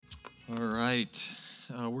All right.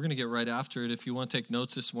 We're going to get right after it. If you want to take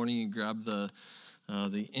notes this morning, you can grab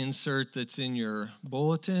the insert that's in your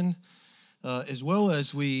bulletin, as well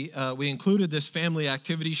as we included this family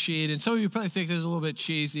activity sheet. And some of you probably think it's a little bit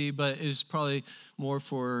cheesy, but it's probably more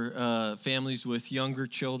for families with younger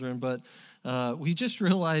children. But we just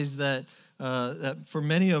realized that for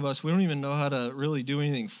many of us, we don't even know how to really do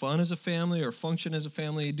anything fun as a family or function as a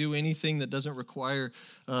family, do anything that doesn't require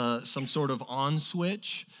some sort of on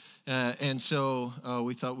switch. And so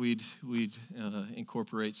we thought we'd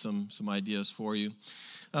incorporate some ideas for you.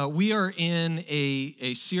 We are in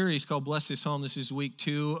a series called Bless This Home. This is week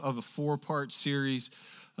 2 of a 4-part series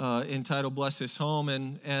entitled Bless This Home.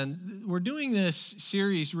 And we're doing this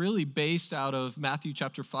series really based out of Matthew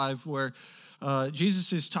chapter 5, where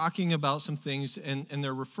Jesus is talking about some things, and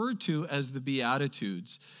they're referred to as the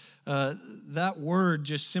Beatitudes. That word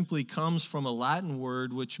just simply comes from a Latin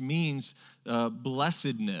word which means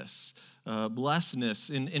blessedness. Blessedness.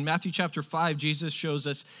 In Matthew chapter 5, Jesus shows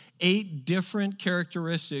us 8 different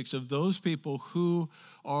characteristics of those people who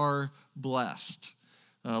are blessed.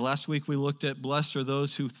 Last week we looked at blessed are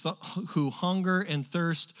those who hunger and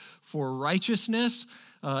thirst for righteousness.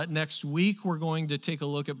 Next week we're going to take a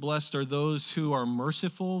look at blessed are those who are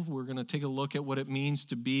merciful. We're going to take a look at what it means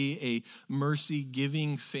to be a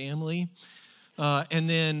mercy-giving family. And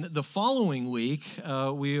then the following week,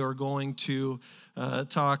 we are going to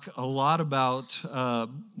talk a lot about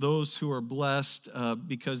those who are blessed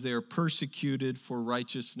because they are persecuted for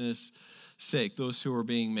righteousness' sake, those who are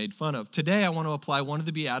being made fun of. Today, I want to apply one of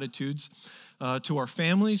the Beatitudes to our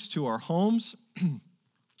families, to our homes.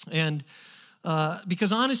 And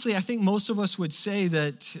because honestly, I think most of us would say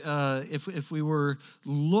that if we were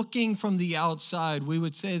looking from the outside, we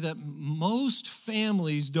would say that most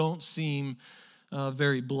families don't seem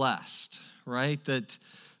very blessed, right? That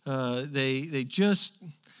they just,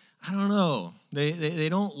 I don't know, they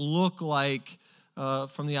don't look like,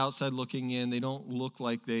 from the outside looking in, they don't look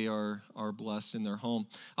like they are blessed in their home.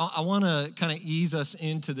 I want to kind of ease us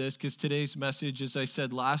into this because today's message, as I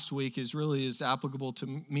said last week, is really as applicable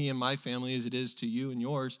to me and my family as it is to you and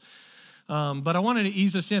yours. But I wanted to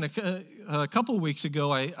ease us in. A couple of weeks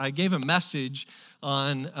ago, I gave a message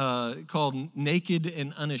on called Naked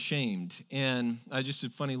and Unashamed. And just a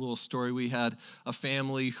funny little story. We had a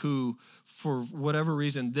family who, for whatever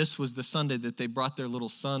reason, this was the Sunday that they brought their little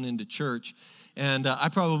son into church. And I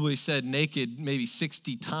probably said naked maybe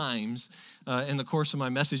 60 times in the course of my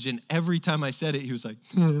message. And every time I said it, he was like,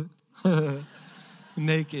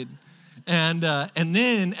 naked. And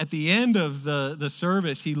then at the end of the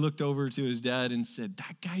service, he looked over to his dad and said,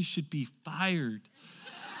 "That guy should be fired."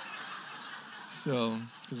 So,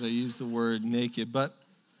 because I used the word naked. But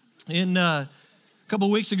in a couple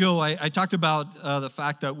of weeks ago, I talked about the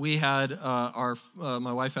fact that we had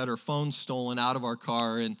my wife had her phone stolen out of our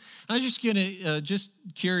car. And I was just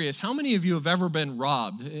curious, how many of you have ever been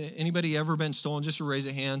robbed? Anybody ever been stolen? Just to raise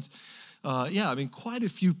a hand. Yeah, I mean, quite a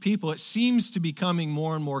few people. It seems to be becoming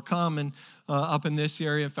more and more common up in this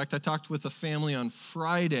area. In fact, I talked with a family on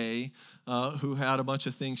Friday who had a bunch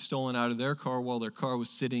of things stolen out of their car while their car was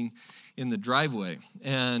sitting in the driveway.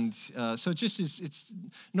 And so it just is, it's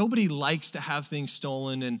nobody likes to have things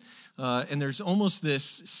stolen. And there's almost this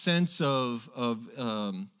sense of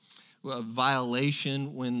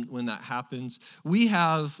violation when that happens. We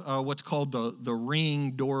have what's called the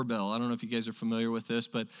Ring doorbell. I don't know if you guys are familiar with this,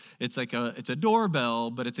 but it's a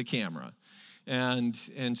doorbell, but it's a camera. And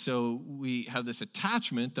so we have this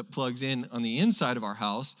attachment that plugs in on the inside of our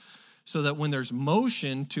house so that when there's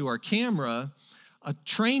motion to our camera, a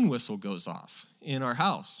train whistle goes off in our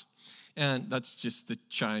house. And that's just the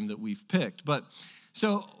chime that we've picked. But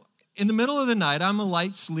so in the middle of the night, I'm a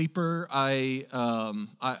light sleeper. I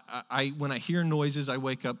when I hear noises, I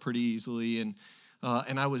wake up pretty easily, and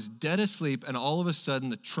I was dead asleep, and all of a sudden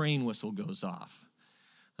the train whistle goes off,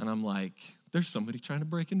 and I'm like, "There's somebody trying to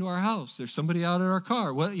break into our house. There's somebody out in our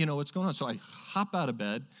car. What's going on?" So I hop out of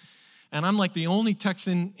bed, and I'm like the only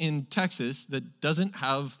Texan in Texas that doesn't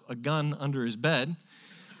have a gun under his bed,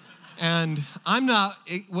 and I'm not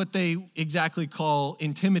what they exactly call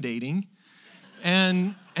intimidating.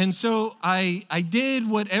 And so I did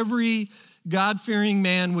what every God-fearing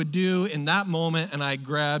man would do in that moment, and I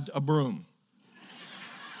grabbed a broom.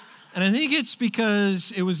 And I think it's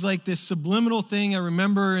because it was like this subliminal thing. I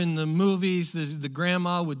remember in the movies, the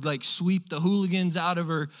grandma would like sweep the hooligans out of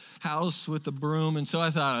her house with the broom. And so I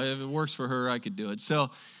thought, if it works for her, I could do it. So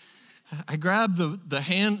I grabbed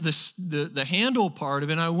the handle part of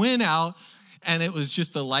it, and I went out. And it was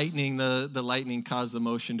just the lightning. The lightning caused the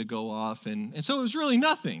motion to go off. And so it was really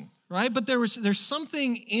nothing, right? But there's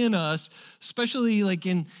something in us, especially like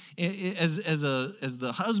as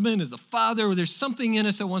the husband, as the father, where there's something in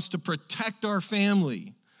us that wants to protect our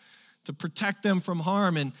family, to protect them from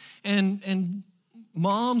harm. And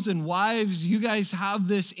moms and wives, you guys have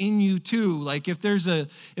this in you too. Like if there's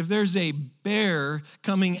a bear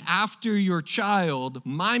coming after your child,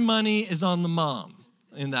 my money is on the mom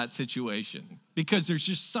in that situation, because there's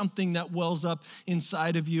just something that wells up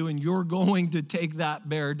inside of you and you're going to take that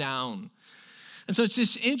bear down. And so it's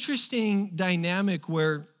this interesting dynamic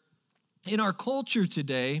where in our culture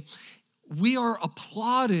today, we are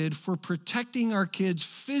applauded for protecting our kids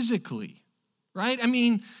physically, right? I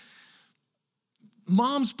mean,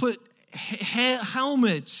 moms put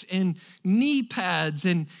helmets and knee pads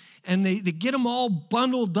and they get them all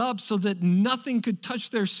bundled up so that nothing could touch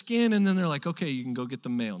their skin. And then they're like, okay, you can go get the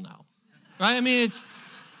mail now, right? I mean, it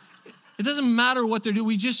doesn't matter what they're doing.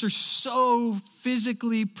 We just are so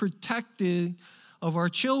physically protected of our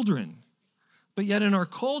children. But yet in our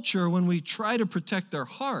culture, when we try to protect their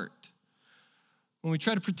heart, when we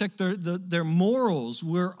try to protect their morals,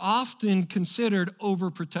 we're often considered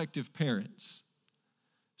overprotective parents.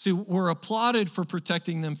 See, we're applauded for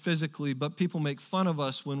protecting them physically, but people make fun of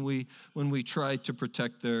us when we try to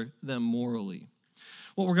protect them morally.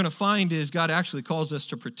 What we're going to find is God actually calls us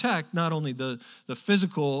to protect not only the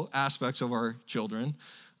physical aspects of our children,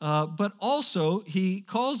 but also he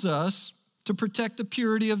calls us to protect the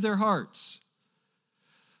purity of their hearts.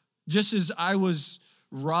 Just as I was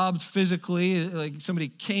robbed physically, like somebody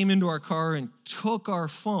came into our car and took our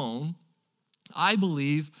phone, I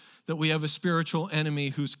believe that we have a spiritual enemy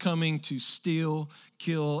who's coming to steal,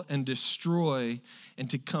 kill, and destroy, and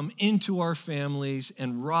to come into our families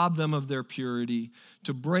and rob them of their purity,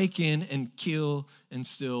 to break in and kill and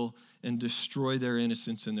steal and destroy their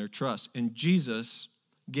innocence and their trust. And Jesus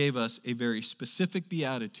gave us a very specific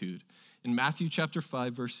beatitude in Matthew chapter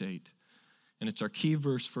 5, verse 8. And it's our key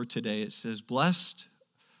verse for today. It says, "Blessed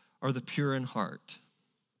are the pure in heart.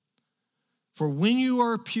 For when you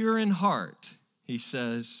are pure in heart," he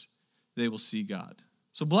says, "they will see God."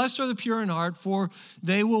 So blessed are the pure in heart, for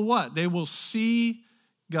they will what? They will see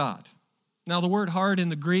God. Now the word heart in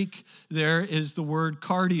the Greek there is the word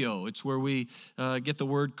cardio. It's where we get the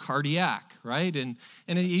word cardiac, right? And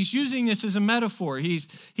he's using this as a metaphor.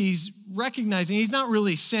 He's recognizing, he's not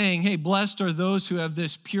really saying, hey, blessed are those who have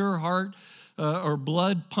this pure heart or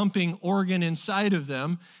blood pumping organ inside of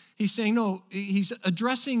them. He's saying, no, he's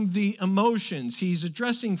addressing the emotions. He's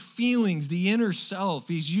addressing feelings, the inner self.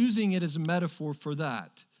 He's using it as a metaphor for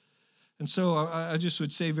that. And so I just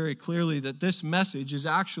would say very clearly that this message is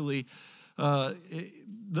actually,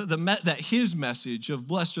 that his message of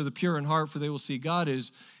blessed are the pure in heart, for they will see God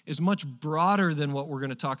is much broader than what we're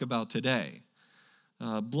going to talk about today.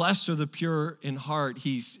 Blessed are the pure in heart.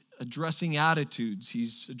 He's addressing attitudes.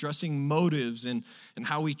 He's addressing motives and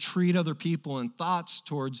how we treat other people and thoughts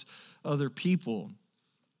towards other people.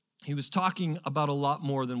 He was talking about a lot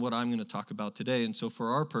more than what I'm going to talk about today. And so for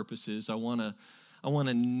our purposes, I want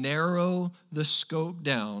to narrow the scope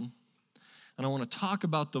down, and I want to talk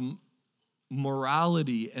about the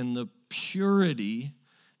morality and the purity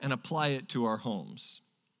and apply it to our homes.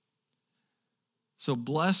 So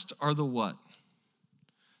blessed are the what?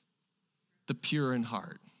 The pure in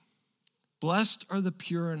heart. Blessed are the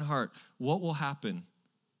pure in heart. What will happen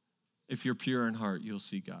if you're pure in heart? You'll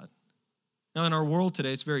see God. Now, in our world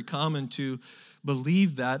today, it's very common to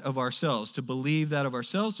believe that of ourselves, to believe that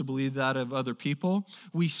of other people.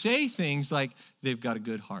 We say things like, they've got a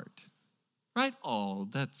good heart, right? Oh,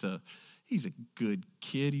 he's a good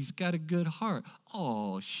kid. He's got a good heart.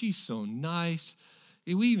 Oh, she's so nice.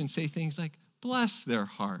 We even say things like, bless their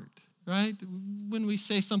heart. Right? When we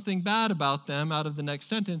say something bad about them out of the next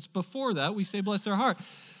sentence, before that, we say, bless their heart.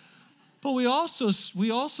 But we also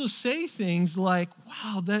say things like,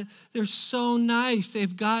 wow, that they're so nice.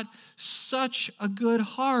 They've got such a good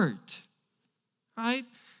heart. Right?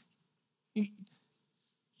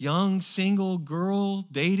 Young, single girl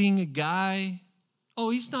dating a guy. Oh,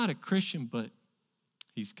 he's not a Christian, but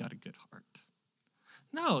he's got a good heart.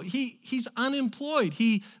 No, he's unemployed.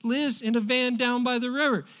 He lives in a van down by the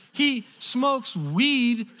river. He smokes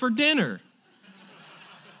weed for dinner,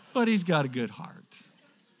 but he's got a good heart.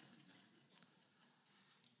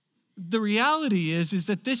 The reality is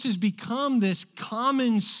that this has become this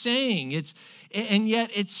common saying, and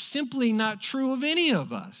yet it's simply not true of any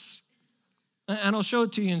of us. And I'll show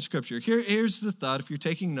it to you in Scripture. Here's the thought, if you're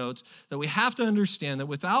taking notes, that we have to understand that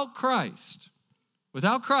without Christ,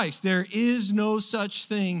 there is no such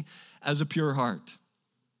thing as a pure heart.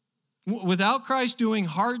 Without Christ doing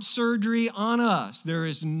heart surgery on us, there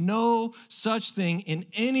is no such thing in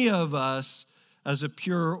any of us as a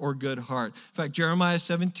pure or good heart. In fact, Jeremiah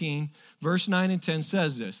 17, verse 9 and 10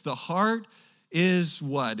 says this: the heart is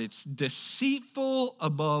what? It's deceitful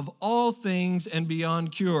above all things and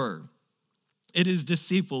beyond cure. It is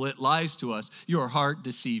deceitful. It lies to us. Your heart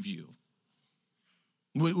deceives you.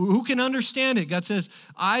 Who can understand it? God says,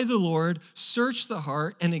 I, the Lord, search the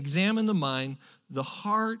heart and examine the mind. The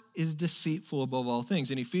heart is deceitful above all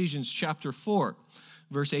things. In Ephesians chapter 4,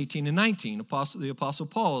 verse 18 and 19, the Apostle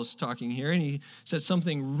Paul is talking here, and he said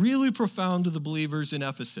something really profound to the believers in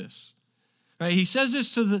Ephesus. Right? He says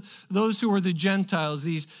this to those who are the Gentiles,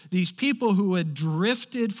 these people who had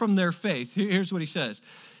drifted from their faith. Here's what he says.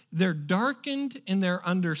 They're darkened in their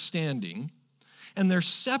understanding, and they're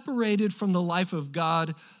separated from the life of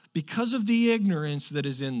God because of the ignorance that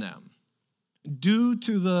is in them, due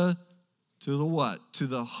to the what? To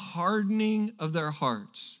the hardening of their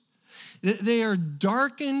hearts. They are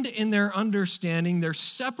darkened in their understanding. They're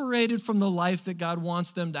separated from the life that God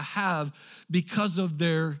wants them to have because of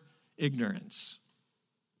their ignorance.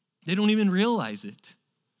 They don't even realize it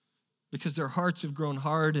because their hearts have grown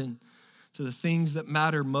hard and to the things that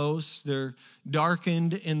matter most. They're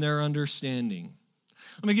darkened in their understanding.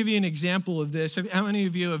 Let me give you an example of this. How many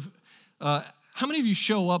of you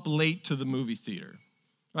show up late to the movie theater?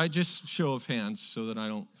 Right? Just show of hands so that I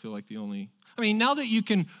don't feel like the only. Now that you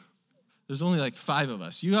can, there's only like 5 of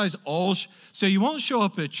us. You guys all, so you won't show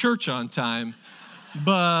up at church on time,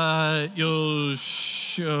 but you'll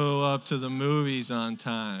show up to the movies on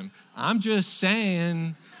time. I'm just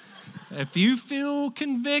saying, if you feel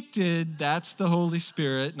convicted, that's the Holy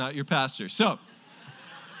Spirit, not your pastor. So,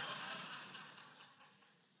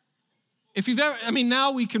 if you've ever,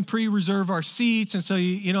 now we can pre-reserve our seats, and so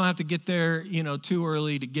you don't have to get there, too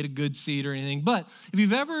early to get a good seat or anything. But if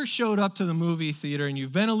you've ever showed up to the movie theater and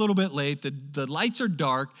you've been a little bit late, the lights are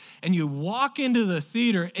dark, and you walk into the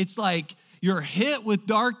theater, it's like you're hit with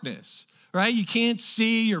darkness, right? You can't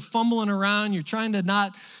see, you're fumbling around, you're trying to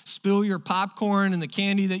not spill your popcorn and the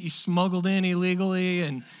candy that you smuggled in illegally,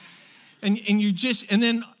 and you just, and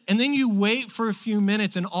then you wait for a few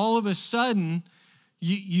minutes, and all of a sudden,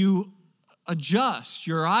 you adjust,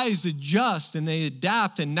 your eyes adjust and they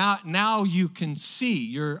adapt, and now you can see.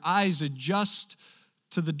 Your eyes adjust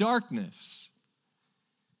to the darkness.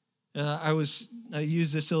 I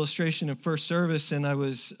used this illustration in first service, and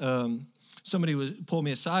somebody pulled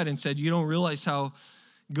me aside and said, you don't realize how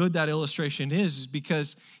good that illustration is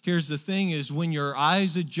because here's the thing is when your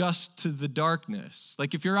eyes adjust to the darkness,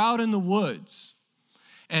 like if you're out in the woods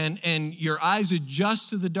and your eyes adjust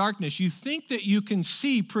to the darkness, you think that you can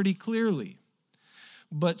see pretty clearly.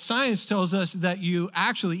 But science tells us that you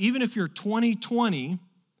actually, even if you're 20/20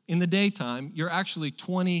 in the daytime, you're actually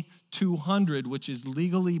 2200, which is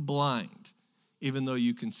legally blind, even though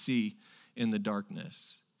you can see in the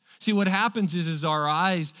darkness. See, what happens is our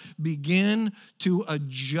eyes begin to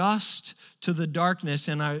adjust to the darkness,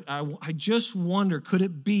 and I just wonder, could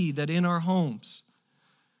it be that in our homes,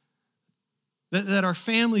 that our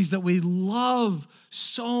families that we love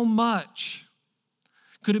so much,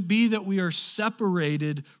 could it be that we are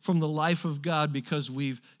separated from the life of God because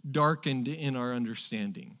we've darkened in our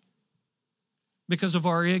understanding? Because of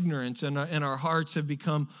our ignorance and our hearts have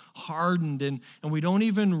become hardened and we don't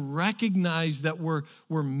even recognize that we're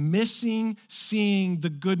missing seeing the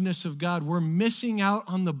goodness of God. We're missing out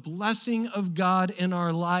on the blessing of God in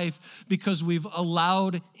our life because we've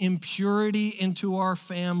allowed impurity into our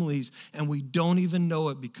families and we don't even know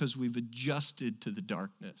it because we've adjusted to the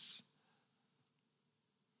darkness.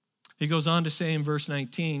 He goes on to say in verse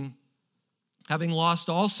 19, having lost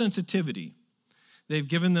all sensitivity, they've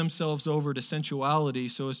given themselves over to sensuality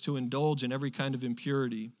so as to indulge in every kind of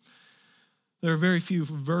impurity. There are very few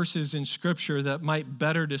verses in Scripture that might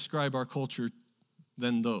better describe our culture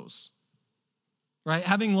than those. Right?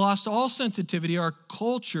 Having lost all sensitivity, our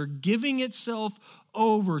culture giving itself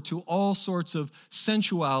over to all sorts of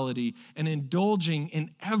sensuality and indulging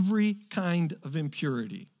in every kind of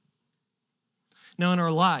impurity. Now in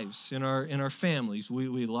our lives, in our families,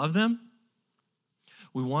 we love them.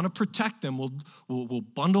 We want to protect them. We'll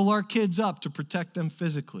bundle our kids up to protect them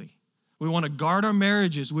physically. We want to guard our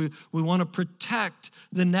marriages. We want to protect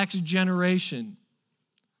the next generation.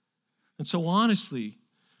 And so honestly,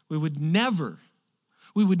 we would never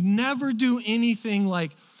do anything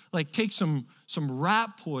like take some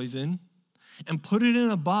rat poison and put it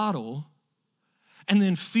in a bottle and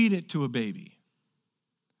then feed it to a baby.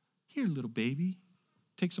 Here, little baby,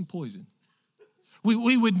 take some poison.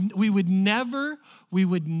 We would never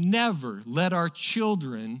let our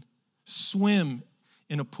children swim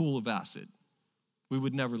in a pool of acid. We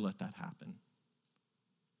would never let that happen.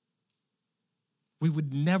 We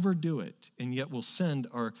would never do it, and yet we'll send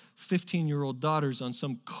our 15-year-old daughters on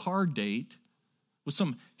some car date with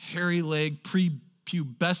some hairy-legged,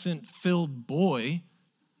 prepubescent-filled boy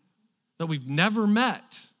that we've never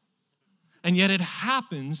met. And yet it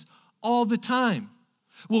happens all the time.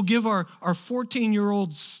 We'll give our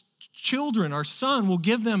 14-year-old children, our son, we'll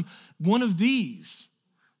give them one of these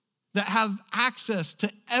that have access to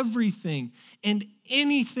everything and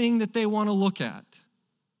anything that they want to look at.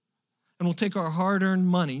 And we'll take our hard-earned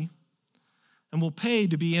money and we'll pay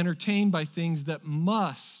to be entertained by things that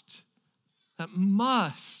must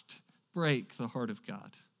break the heart of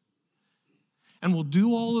God. And we'll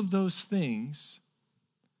do all of those things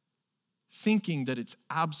thinking that it's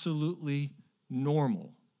absolutely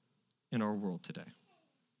normal in our world today.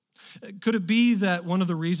 Could it be that one of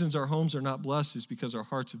the reasons our homes are not blessed is because our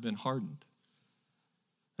hearts have been hardened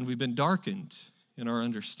and we've been darkened in our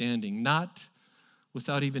understanding? Not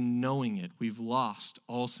without even knowing it, we've lost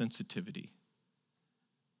all sensitivity.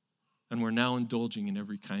 And we're now indulging in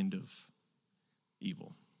every kind of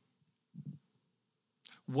evil.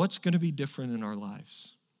 What's going to be different in our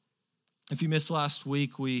lives? If you missed last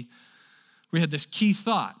week, we had this key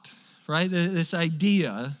thought, right? This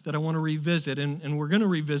idea that I want to revisit, and we're going to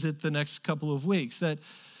revisit the next couple of weeks, that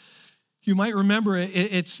you might remember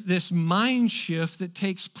it's this mind shift that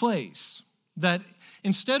takes place, that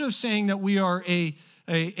instead of saying that we are a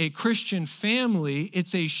Christian family,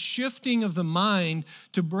 it's a shifting of the mind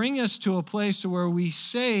to bring us to a place where we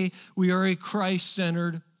say we are a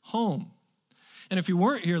Christ-centered home. And if you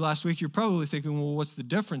weren't here last week, you're probably thinking, well, what's the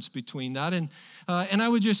difference between that? And I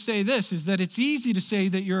would just say this, is that it's easy to say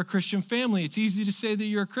that you're a Christian family. It's easy to say that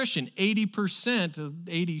you're a Christian.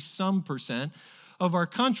 80% of our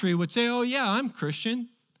country would say, oh, yeah, I'm Christian.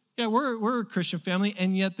 Yeah, we're a Christian family.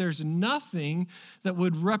 And yet there's nothing that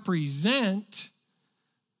would represent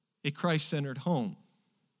a Christ-centered home.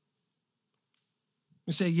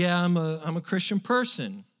 You say, yeah, I'm a Christian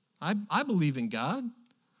person. I believe in God.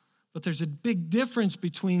 But there's a big difference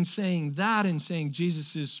between saying that and saying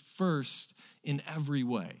Jesus is first in every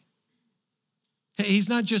way. Hey, he's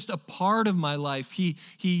not just a part of my life. He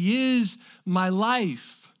is my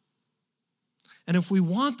life. And if we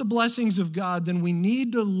want the blessings of God, then we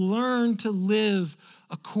need to learn to live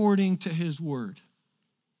according to his word.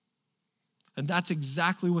 And that's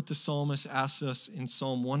exactly what the psalmist asks us in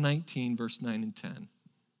Psalm 119, verse 9 and 10.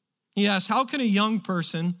 He asks, how can a young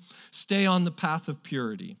person stay on the path of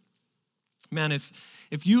purity? Man,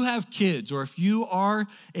 if you have kids or if you are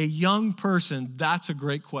a young person, that's a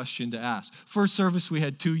great question to ask. First service, we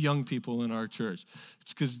had 2 young people in our church.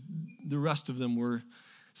 It's because the rest of them were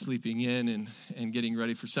sleeping in and getting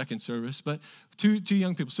ready for second service, but two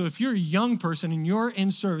young people. So if you're a young person and you're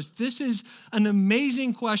in service, this is an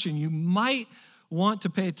amazing question. You might want to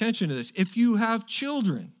pay attention to this. If you have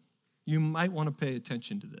children, you might want to pay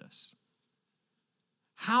attention to this.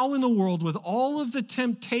 How in the world, with all of the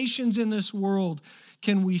temptations in this world,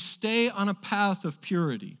 can we stay on a path of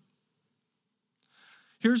purity?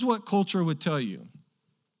 Here's what culture would tell you.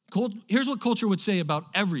 Here's what culture would say about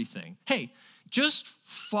everything. Hey, just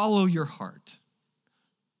follow your heart.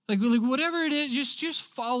 Like whatever it is, just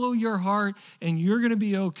follow your heart and you're going to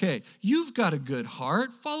be okay. You've got a good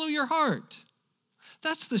heart. Follow your heart.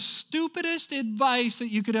 That's the stupidest advice that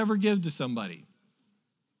you could ever give to somebody.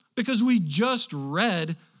 Because we just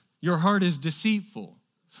read, your heart is deceitful.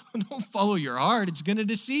 Don't follow your heart. It's going to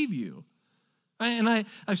deceive you. And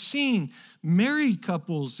I've seen married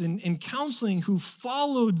couples in counseling who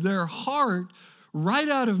followed their heart right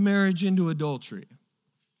out of marriage into adultery.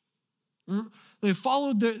 They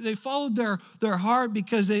followed their heart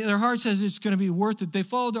because their heart says it's going to be worth it. They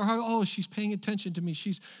followed their heart. Oh, she's paying attention to me.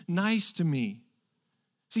 She's nice to me.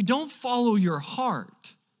 See, don't follow your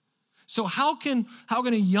heart. So how can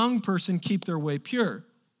a young person keep their way pure?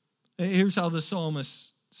 Here's how the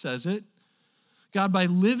psalmist says it. God, by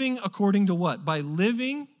living according to what? By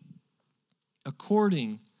living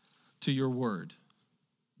according to your word.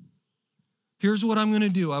 Here's what I'm going to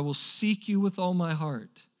do. I will seek you with all my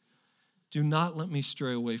heart. Do not let me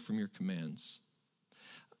stray away from your commands.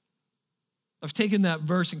 I've taken that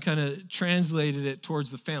verse and kind of translated it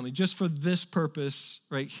towards the family, just for this purpose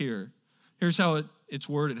right here. Here's how it's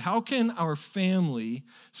worded. How can our family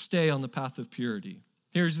stay on the path of purity?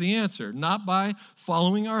 Here's the answer. Not by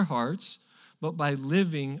following our hearts, but by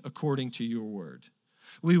living according to your word.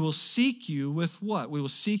 We will seek you with what? We will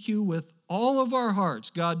seek you with all of our hearts.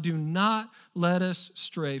 God, do not let us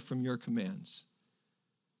stray from your commands.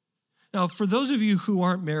 Now, for those of you who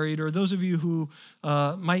aren't married, or those of you who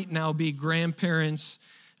might now be grandparents,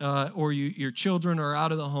 or your children are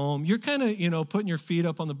out of the home, you're kind of, putting your feet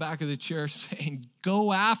up on the back of the chair saying,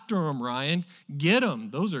 go after them, Ryan. Get them.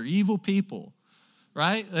 Those are evil people,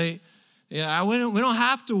 right? We don't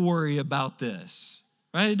have to worry about this,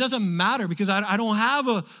 right? It doesn't matter because I don't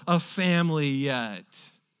have a family yet.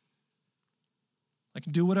 I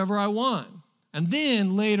can do whatever I want. And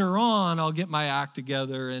then later on, I'll get my act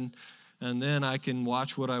together and then I can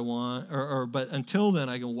watch what I want. But until then,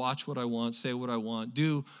 I can watch what I want, say what I want,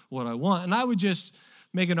 do what I want. And I would just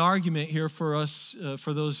make an argument here for us,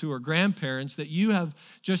 for those who are grandparents, that you have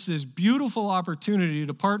just this beautiful opportunity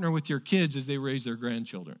to partner with your kids as they raise their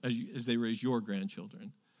grandchildren, as they raise your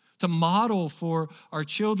grandchildren. To model for our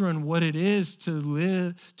children what it is to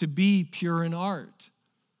live, to be pure in heart.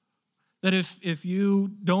 That if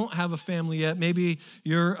you don't have a family yet, maybe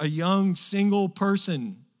you're a young single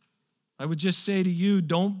person, I would just say to you, you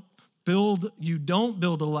don't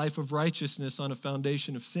build a life of righteousness on a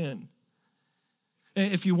foundation of sin.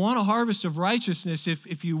 If you want a harvest of righteousness,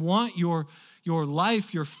 if you want your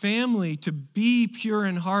life, your family to be pure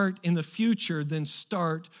in heart in the future, then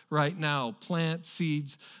start right now. Plant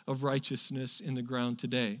seeds of righteousness in the ground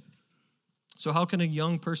today. So how can a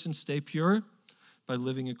young person stay pure? By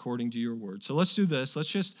living according to your word. So let's do this. Let's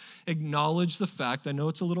just acknowledge the fact. I know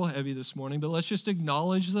it's a little heavy this morning, but let's just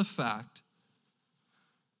acknowledge the fact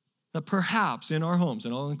that perhaps in our homes,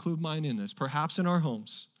 and I'll include mine in this, perhaps in our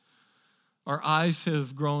homes, our eyes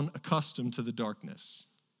have grown accustomed to the darkness,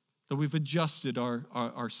 that we've adjusted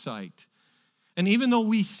our sight. And even though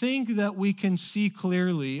we think that we can see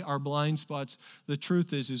clearly our blind spots, the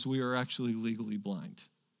truth is we are actually legally blind.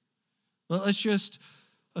 Well, let's just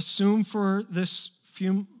assume for this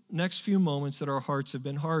next few moments that our hearts have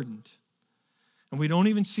been hardened. And we don't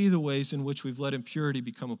even see the ways in which we've let impurity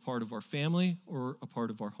become a part of our family or a part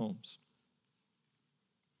of our homes.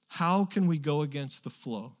 How can we go against the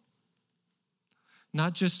flow?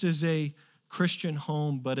 Not just as a Christian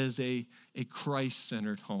home, but as a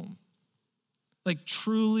Christ-centered home. Like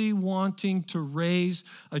truly wanting to raise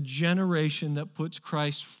a generation that puts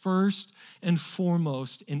Christ first and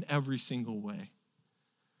foremost in every single way.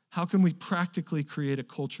 How can we practically create a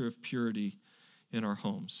culture of purity in our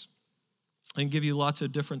homes? I can give you lots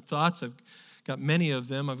of different thoughts. I've got many of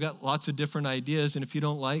them. I've got lots of different ideas. And if you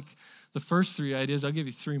don't like the first 3 ideas, I'll give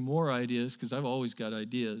you 3 more ideas because I've always got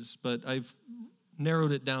ideas. But I've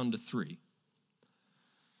narrowed it down to 3.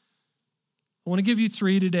 I want to give you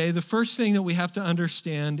 3 today. The first thing that we have to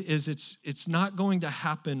understand is it's not going to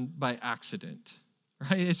happen by accident,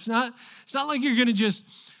 right? It's not like you're going to just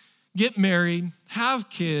get married, have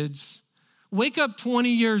kids, wake up 20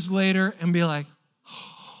 years later and be like,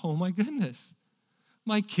 oh my goodness,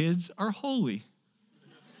 my kids are holy.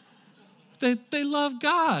 They love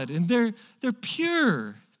God and they're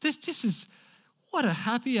pure. This is, what a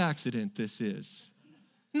happy accident this is.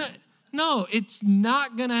 No, it's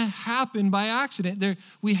not going to happen by accident.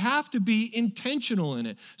 We have to be intentional in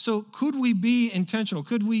it. So could we be intentional?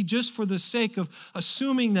 Could we, just for the sake of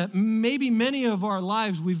assuming that maybe many of our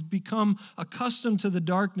lives we've become accustomed to the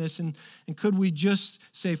darkness, and could we just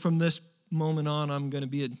say from this moment on, I'm going to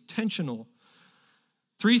be intentional?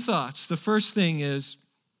 3 thoughts. The first thing is,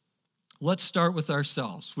 let's start with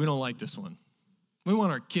ourselves. We don't like this one. We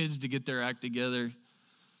want our kids to get their act together.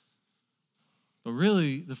 But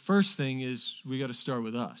really, the first thing is we got to start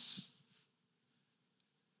with us.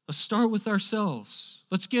 Let's start with ourselves.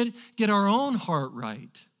 Let's get our own heart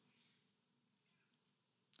right.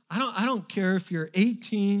 I don't care if you're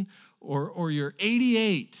 18 or you're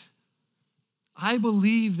 88. I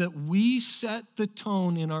believe that we set the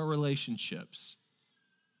tone in our relationships.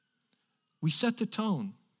 We set the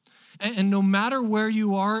tone. And no matter where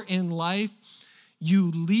you are in life,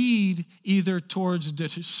 you lead either towards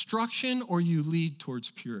destruction or you lead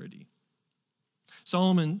towards purity.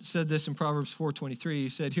 Solomon said this in Proverbs 4:23. He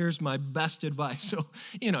said, here's my best advice. So,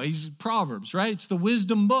 he's Proverbs, right? It's the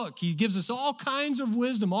wisdom book. He gives us all kinds of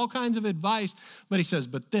wisdom, all kinds of advice. But he says,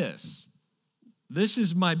 but this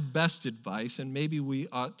is my best advice, and maybe we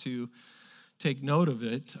ought to take note of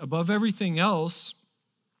it. Above everything else,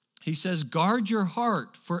 he says, guard your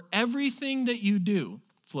heart, for everything that you do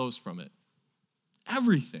flows from it.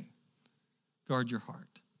 Everything. Guard your heart.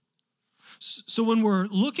 So when we're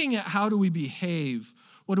looking at how do we behave,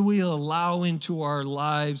 what do we allow into our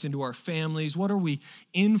lives, into our families? What are we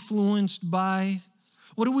influenced by?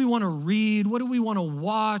 What do we want to read? What do we want to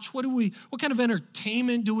watch? What kind of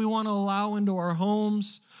entertainment do we want to allow into our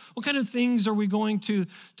homes? What kind of things are we going to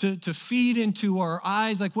feed into our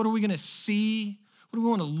eyes? Like, what are we going to see? What do we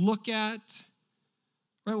want to look at?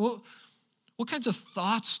 Right? What kinds of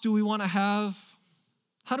thoughts do we want to have?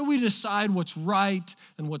 How do we decide what's right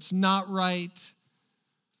and what's not right?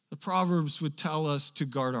 The Proverbs would tell us to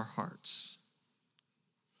guard our hearts.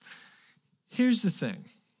 Here's the thing.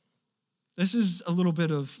 This is a little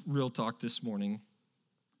bit of real talk this morning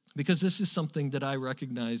because this is something that I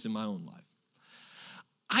recognize in my own life.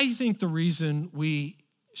 I think the reason we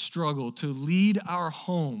struggle to lead our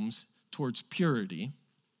homes towards purity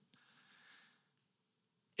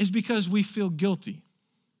is because we feel guilty,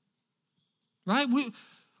 right?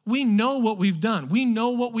 We know what we've done. We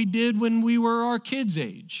know what we did when we were our kids'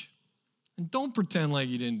 age. And don't pretend like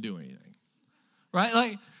you didn't do anything, right?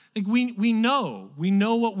 Like we know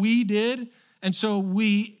what we did, and so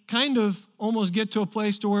we kind of almost get to a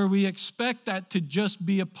place to where we expect that to just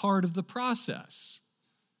be a part of the process.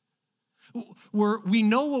 We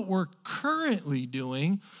know what we're currently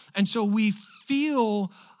doing, and so we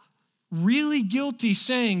feel really guilty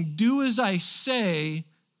saying, do as I say,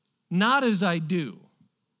 not as I do,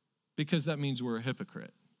 because that means we're a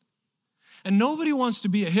hypocrite. And nobody wants to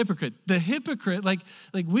be a hypocrite. The hypocrite, like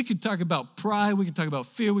we could talk about pride, we could talk about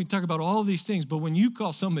fear, we could talk about all of these things, but when you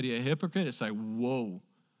call somebody a hypocrite, it's like, whoa,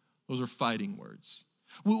 those are fighting words.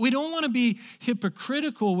 We don't want to be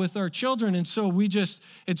hypocritical with our children, and so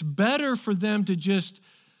it's better for them to just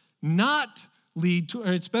not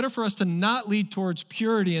it's better for us to not lead towards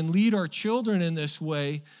purity and lead our children in this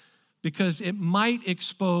way because it might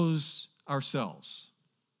expose ourselves.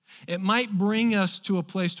 It might bring us to a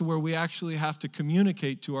place to where we actually have to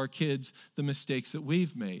communicate to our kids the mistakes that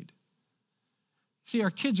we've made. See,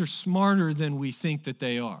 our kids are smarter than we think that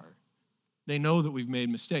they are. They know that we've made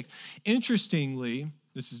mistakes. Interestingly,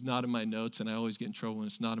 this is not in my notes, and I always get in trouble when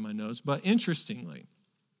it's not in my notes, but interestingly,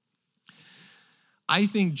 I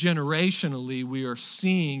think generationally we are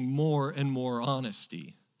seeing more and more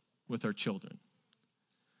honesty with our children.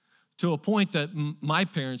 To a point that my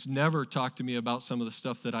parents never talked to me about some of the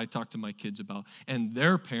stuff that I talk to my kids about, and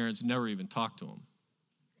their parents never even talked to them,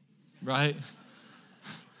 right?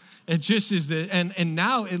 It just is that, and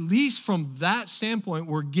now, at least from that standpoint,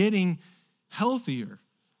 we're getting healthier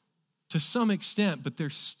to some extent, but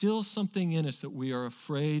there's still something in us that we are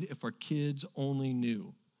afraid if our kids only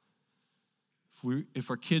knew. If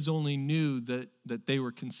our kids only knew that they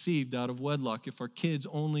were conceived out of wedlock, if our kids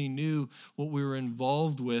only knew what we were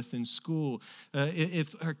involved with in school,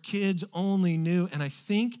 if our kids only knew, and I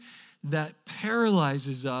think that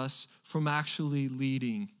paralyzes us from actually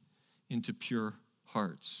leading into pure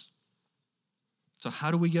hearts. So how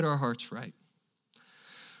do we get our hearts right?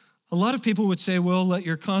 A lot of people would say, well, let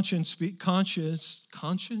your conscience be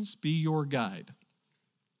your guide.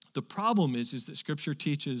 The problem is that Scripture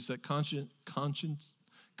teaches that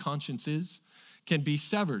consciences can be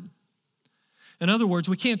severed. In other words,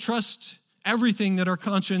 we can't trust everything that our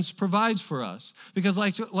conscience provides for us because,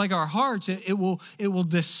 like our hearts, it will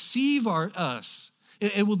deceive us.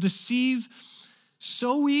 It will deceive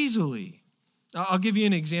so easily. I'll give you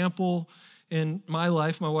an example. In my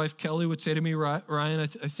life, my wife Kelly would say to me, Ryan, I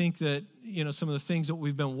think that some of the things that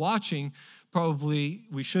we've been watching probably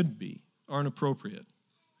we shouldn't be, aren't appropriate.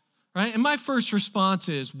 Right? And my first response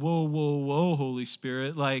is, whoa, whoa, whoa, Holy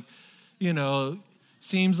Spirit.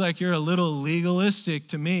 Seems like you're a little legalistic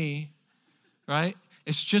to me, right?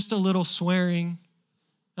 It's just a little swearing,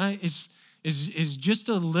 right? It's just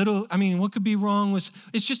a little, what could be wrong with,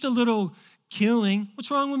 it's just a little killing. What's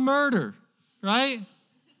wrong with murder, right?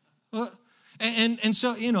 And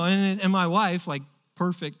so, and my wife, like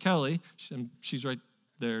perfect Kelly, she's right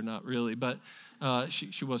there, not really, but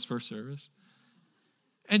she was first service.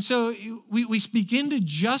 And so we begin to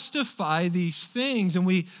justify these things, and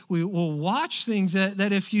we will watch things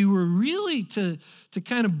that if you were really to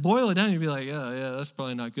kind of boil it down, you'd be like, yeah, that's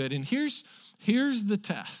probably not good. And here's the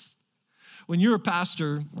test. When you're a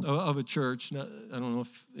pastor of a church, I don't know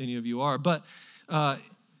if any of you are, but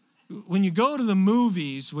when you go to the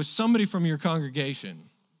movies with somebody from your congregation,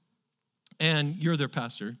 and you're their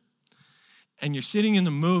pastor, and you're sitting in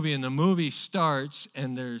the movie, and the movie starts,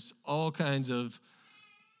 and there's all kinds of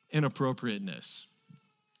inappropriateness.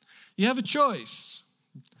 You have a choice.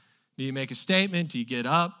 Do you make a statement? Do you get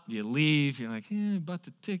up? Do you leave? You're like, I bought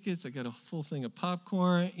the tickets. I got a full thing of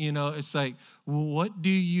popcorn. It's like, what do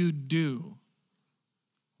you do?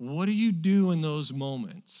 What do you do in those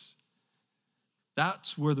moments?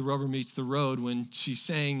 That's where the rubber meets the road when she's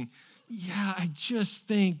saying, yeah, I just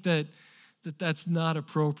think that's not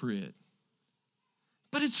appropriate.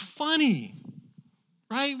 But it's funny.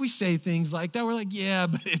 Right? We say things like that. We're like, yeah,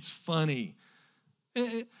 but it's funny.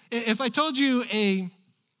 If I told you a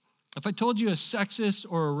sexist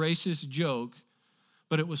or a racist joke,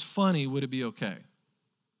 but it was funny, would it be okay?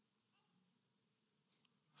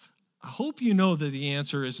 I hope you know that the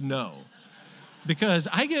answer is no, because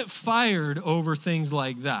I get fired over things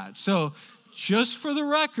like that. So just for the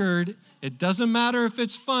record, it doesn't matter if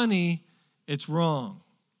it's funny, it's wrong.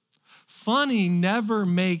 Funny never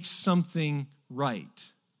makes something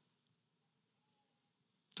right.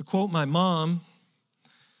 To quote my mom,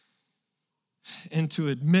 and to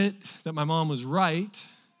admit that my mom was right,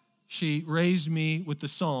 she raised me with the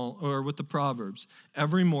Psalm or with the Proverbs.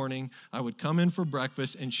 Every morning I would come in for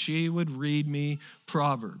breakfast and she would read me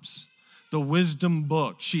Proverbs, the wisdom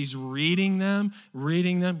book. She's reading them.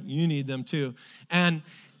 You need them too. And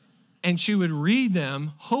she would read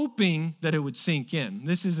them hoping that it would sink in.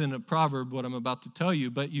 This isn't a proverb, what I'm about to tell you,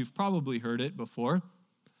 but you've probably heard it before.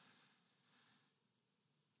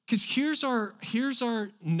 Because here's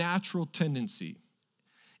our natural tendency.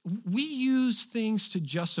 We use things to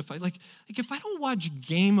justify. Like if I don't watch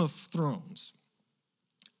Game of Thrones,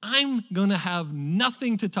 I'm going to have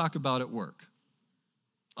nothing to talk about at work.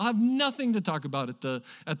 I'll have nothing to talk about at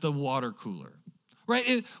the water cooler,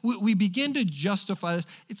 right? We begin to justify this.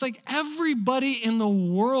 It's like everybody in the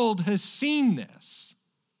world has seen this.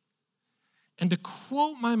 And to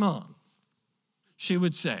quote my mom, she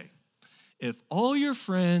would say, if all your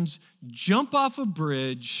friends jump off a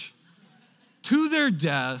bridge to their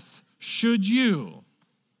death, should you?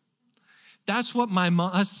 That's what my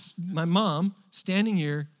mom standing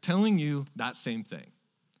here telling you that same thing.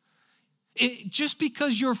 Just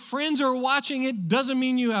because your friends are watching it doesn't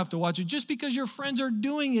mean you have to watch it. Just because your friends are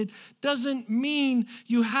doing it doesn't mean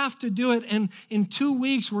you have to do it. And in 2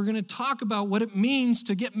 weeks, we're going to talk about what it means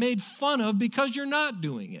to get made fun of because you're not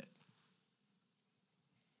doing it.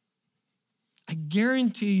 I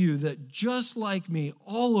guarantee you that just like me,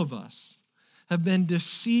 all of us have been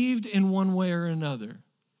deceived in one way or another.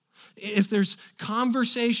 If there's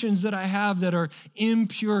conversations that I have that are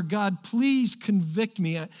impure, God, please convict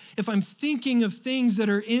me. If I'm thinking of things that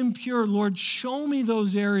are impure, Lord, show me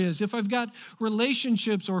those areas. If I've got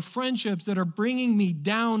relationships or friendships that are bringing me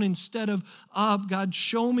down instead of up, God,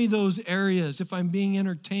 show me those areas. If I'm being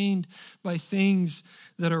entertained by things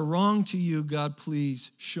that are wrong to you, God,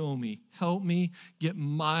 please show me. Help me get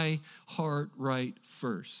my heart right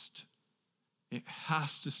first. It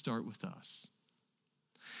has to start with us.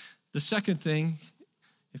 The second thing,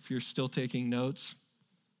 if you're still taking notes,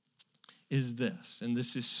 is this, and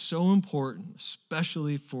this is so important,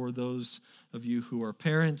 especially for those of you who are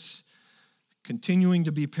parents, continuing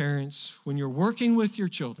to be parents. When you're working with your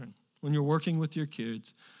children, when you're working with your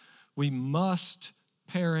kids, we must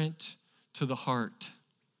parent to the heart.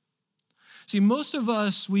 See, most of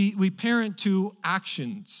us, we parent to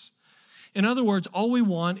actions. In other words, all we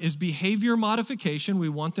want is behavior modification. We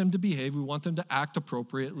want them to behave. We want them to act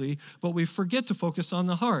appropriately, but we forget to focus on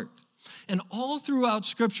the heart. And all throughout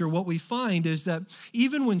Scripture, what we find is that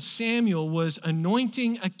even when Samuel was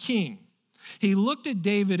anointing a king, he looked at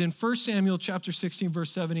David in 1 Samuel chapter 16,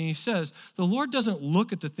 verse 7, and he says, the Lord doesn't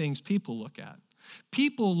look at the things people look at.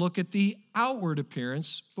 People look at the outward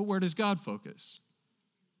appearance, but where does God focus?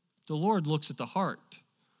 The Lord looks at the heart.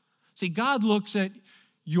 See, God looks at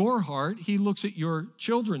your heart. He looks at your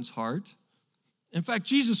children's heart. In fact,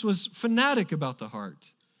 Jesus was fanatic about the heart.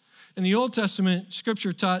 In the Old Testament,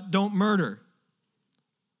 Scripture taught, don't murder.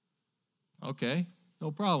 Okay,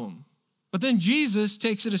 no problem. But then Jesus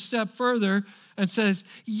takes it a step further and says,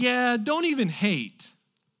 yeah, don't even hate.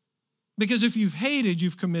 Because if you've hated,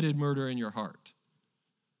 you've committed murder in your heart.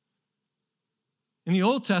 In the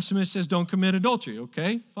Old Testament, it says, don't commit adultery.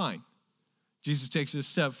 Okay, fine. Jesus takes it a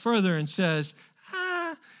step further and says,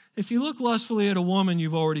 if you look lustfully at a woman,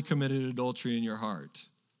 you've already committed adultery in your heart.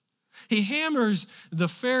 He hammers the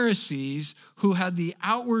Pharisees who had the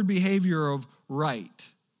outward behavior of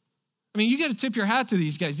right. I mean, you got to tip your hat to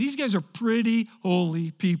these guys. These guys are pretty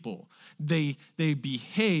holy people. They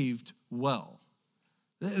behaved well.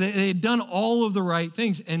 They had done all of the right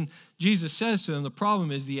things. And Jesus says to them, the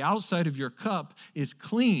problem is the outside of your cup is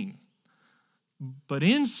clean, but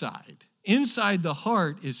inside the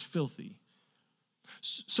heart is filthy.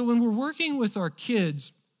 So when we're working with our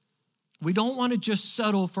kids, we don't want to just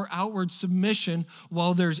settle for outward submission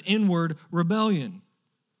while there's inward rebellion.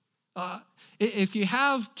 If you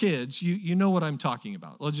have kids, you know what I'm talking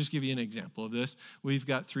about. I'll just give you an example of this. We've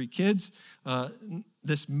got 3 kids.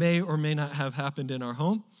 This may or may not have happened in our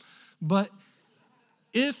home. But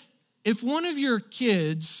if one of your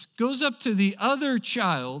kids goes up to the other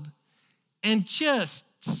child and just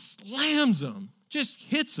slams them, just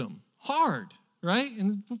hits them hard, right?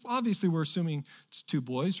 And obviously we're assuming it's 2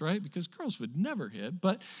 boys, right? Because girls would never hit,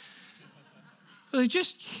 but they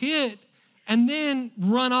just hit and then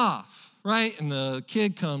run off. right? And the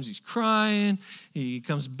kid comes, he's crying. He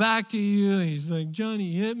comes back to you. He's like,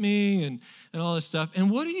 Johnny hit me and all this stuff.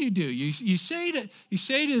 And what do? You say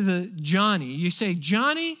to the Johnny, you say,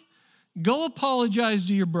 Johnny, go apologize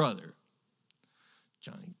to your brother.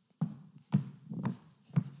 Johnny,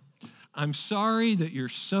 I'm sorry that you're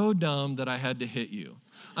so dumb that I had to hit you.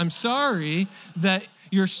 I'm sorry that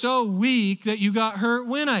you're so weak that you got hurt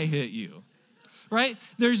when I hit you. Right?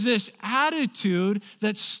 There's this attitude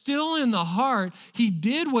that's still in the heart. He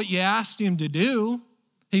did what you asked him to do.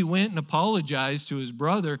 He went and apologized to his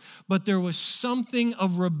brother, but there was something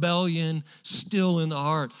of rebellion still in the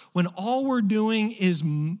heart. When all we're doing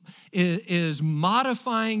is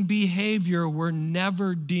modifying behavior, we're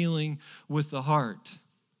never dealing with the heart.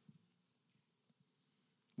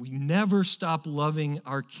 We never stop loving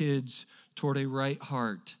our kids toward a right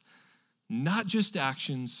heart. Not just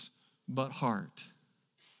actions, but heart.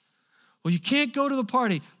 Well, you can't go to the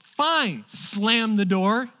party. Fine, slam the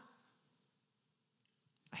door.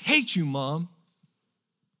 I hate you, Mom.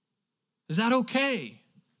 Is that okay?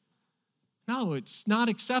 No, it's not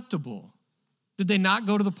acceptable. Did they not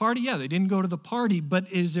go to the party? Yeah, they didn't go to the party,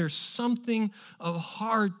 but is there something of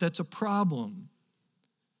heart that's a problem?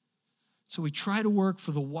 So we try to work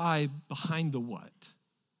for the why behind the what.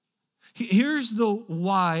 Here's the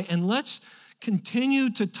why, and let's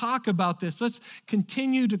continue to talk about this. Let's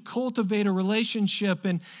continue to cultivate a relationship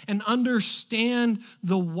and understand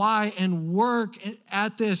the why and work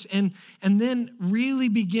at this and then really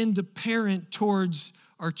begin to parent towards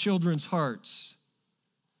our children's hearts.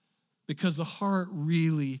 Because the heart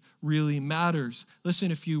really, really matters.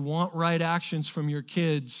 Listen, if you want right actions from your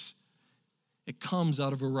kids, it comes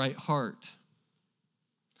out of a right heart.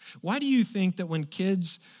 Why do you think that when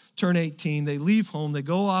kids turn 18, they leave home, they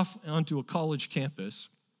go off onto a college campus,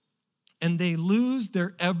 and they lose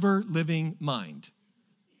their ever-living mind?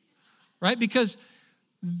 Right? Because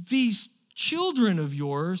these children of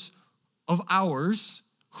yours, of ours,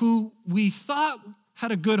 who we thought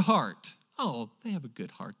had a good heart, oh, they have a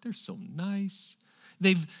good heart. They're so nice.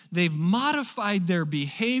 They've modified their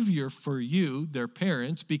behavior for you, their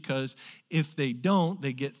parents, because if they don't,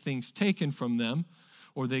 they get things taken from them,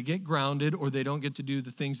 or they get grounded, or they don't get to do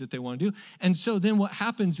the things that they want to do. And so then what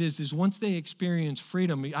happens is once they experience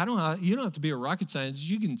freedom, you don't have to be a rocket scientist.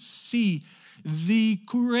 You can see the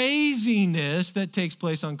craziness that takes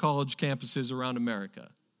place on college campuses around America.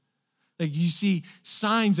 Like you see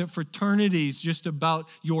signs at fraternities just about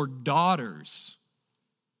your daughters.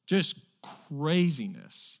 Just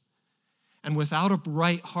craziness. And without a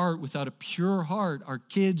right heart, without a pure heart, our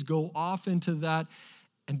kids go off into that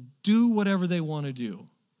and do whatever they want to do.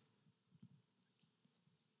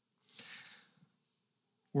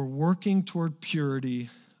 We're working toward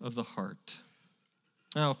purity of the heart.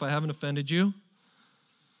 Now, if I haven't offended you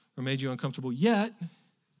or made you uncomfortable yet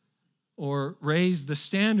or raised the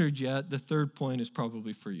standard yet, the third point is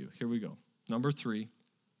probably for you. Here we go. Number 3.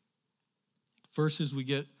 First is we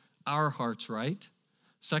get our hearts right.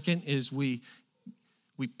 Second is we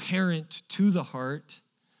parent to the heart.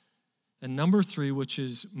 And number 3, which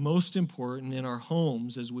is most important in our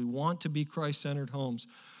homes, as we want to be Christ-centered homes,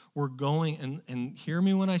 we're going, and hear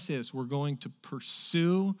me when I say this, we're going to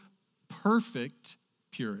pursue perfect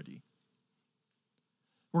purity.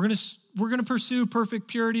 We're going to pursue perfect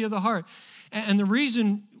purity of the heart. And the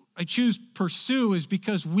reason I choose pursue is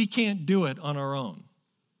because we can't do it on our own.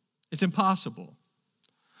 It's impossible.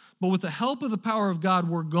 But with the help of the power of God,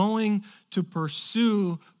 we're going to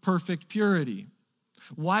pursue perfect purity.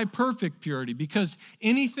 Why perfect purity? Because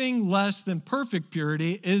anything less than perfect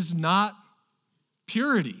purity is not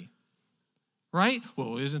purity, right?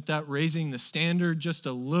 Well, isn't that raising the standard just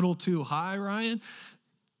a little too high, Ryan?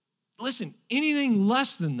 Listen, anything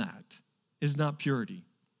less than that is not purity.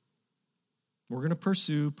 We're going to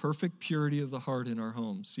pursue perfect purity of the heart in our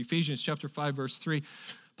homes. Ephesians chapter 5, verse 3,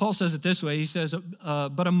 Paul says it this way. He says,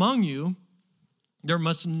 but among you, there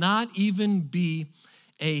must not even be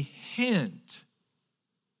a hint.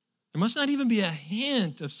 There must not even be a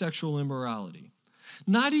hint of sexual immorality.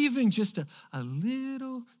 Not even just a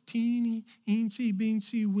little teeny, eensy,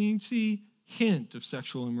 beensy, weensy hint of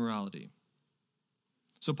sexual immorality.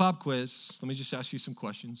 So pop quiz, let me just ask you some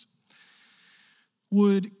questions.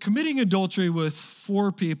 Would committing adultery with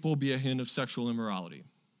 4 people be a hint of sexual immorality?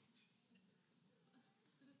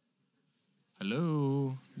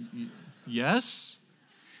 Hello? Yes?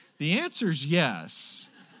 The answer is yes.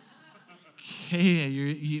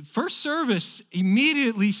 Okay, first service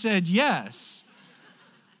immediately said yes.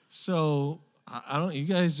 So, I don't, you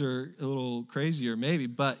guys are a little crazier maybe,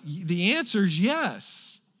 but the answer is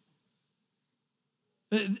yes.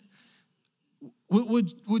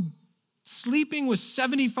 Would sleeping with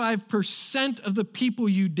 75% of the people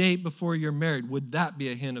you date before you're married, would that be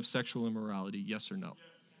a hint of sexual immorality? Yes or no?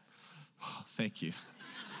 Oh, thank you.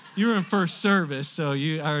 You were in first service, so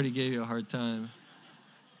I already gave you a hard time.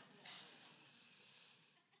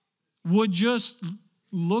 Would just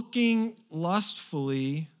looking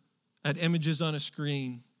lustfully at images on a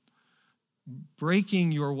screen,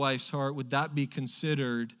 breaking your wife's heart, would that be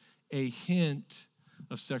considered a hint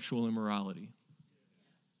of sexual immorality?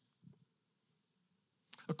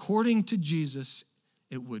 According to Jesus,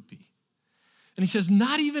 it would be. And he says,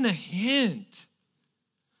 not even a hint.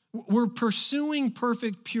 We're pursuing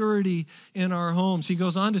perfect purity in our homes. He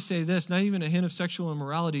goes on to say this, not even a hint of sexual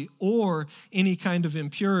immorality or any kind of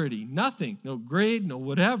impurity. Nothing, no grade, no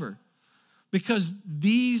whatever. Because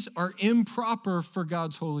these are improper for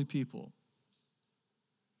God's holy people.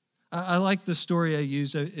 I like the story I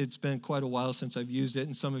used. It's been quite a while since I've used it,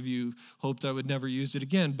 and some of you hoped I would never use it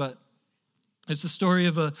again. But it's the story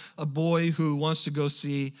of a boy who wants to go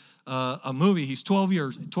see a movie. He's 12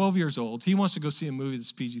 years old. He wants to go see a movie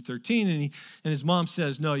that's PG-13, and his mom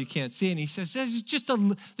says, no, you can't see it. And he says, there's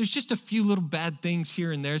just a few little bad things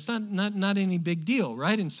here and there. It's not any big deal,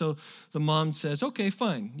 right? And so the mom says, okay,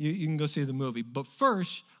 fine, you can go see the movie. But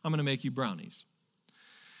first, I'm going to make you brownies.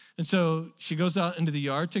 And so she goes out into the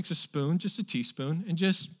yard, takes a spoon, just a teaspoon, and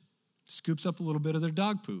just scoops up a little bit of their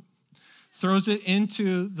dog poop. Throws it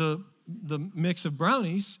into the mix of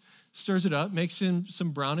brownies, stirs it up, makes him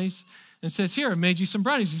some brownies, and says, here, I made you some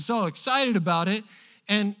brownies. He's all excited about it.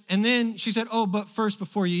 And then she said, oh, but first,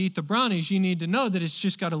 before you eat the brownies, you need to know that it's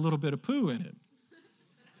just got a little bit of poo in it.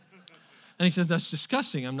 And he said, that's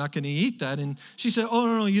disgusting. I'm not going to eat that. And she said, oh,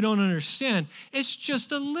 no, you don't understand. It's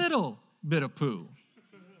just a little bit of poo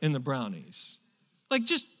in the brownies. Like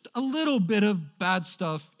just a little bit of bad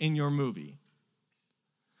stuff in your movie.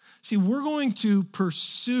 See, we're going to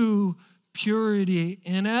pursue purity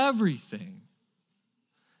in everything.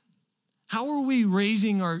 How are we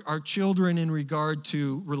raising our children in regard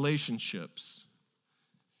to relationships?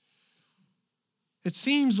 It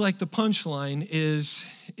seems like the punchline is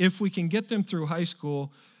if we can get them through high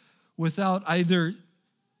school without either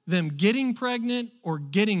them getting pregnant or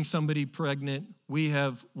getting somebody pregnant, we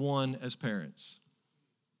have won as parents.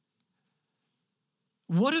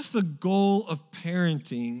 What if the goal of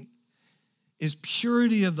parenting is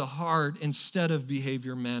purity of the heart instead of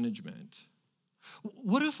behavior management?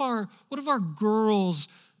 What if our girls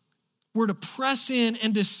were to press in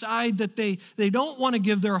and decide that they don't want to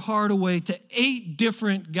give their heart away to 8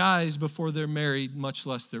 different guys before they're married, much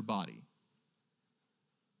less their body?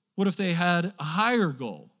 What if they had a higher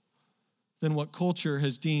goal than what culture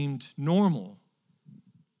has deemed normal?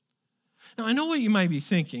 Now, I know what you might be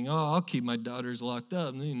thinking. Oh, I'll keep my daughters locked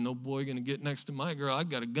up. Ain't no boy going to get next to my girl. I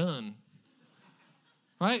got a gun.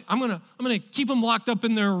 Right? I'm gonna keep them locked up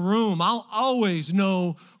in their room. I'll always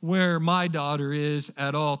know where my daughter is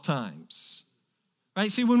at all times.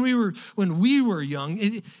 Right? See, when we were young,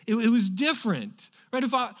 it was different. Right?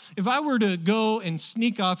 If I were to go and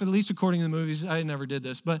sneak off, at least according to the movies, I never did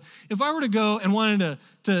this, but if I were to go and wanted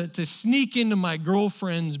to sneak into my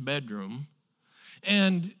girlfriend's bedroom,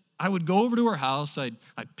 and I would go over to her house, I'd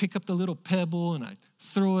pick up the little pebble and I'd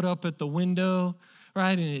throw it up at the window,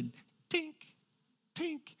 right? And it'd tink,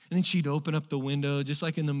 tink. And then she'd open up the window just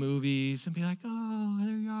like in the movies and be like, oh,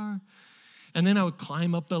 there you are. And then I would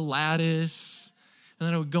climb up the lattice and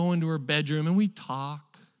then I would go into her bedroom and we'd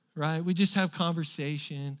talk, right? We'd just have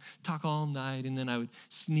conversation, talk all night, and then I would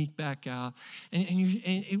sneak back out.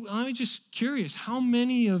 I'm just curious, how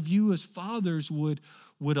many of you as fathers would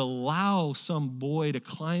allow some boy to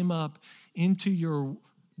climb up into your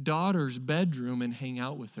daughter's bedroom and hang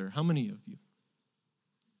out with her? How many of you?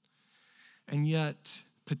 And yet,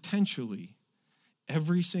 potentially,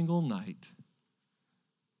 every single night,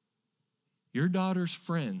 your daughter's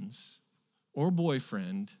friends or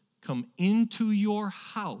boyfriend come into your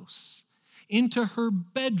house, into her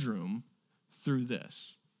bedroom through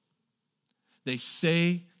this. They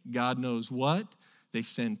say God knows what. They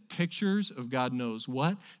send pictures of God knows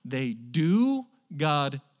what. They do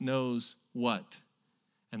God knows what.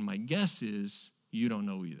 And my guess is you don't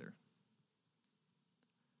know either.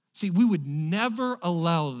 See, we would never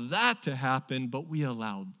allow that to happen, but we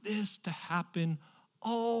allow this to happen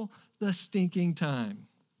all the stinking time.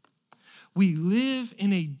 We live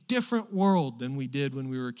in a different world than we did when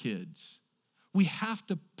we were kids. We have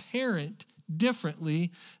to parent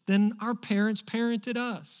differently than our parents parented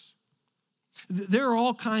us. There are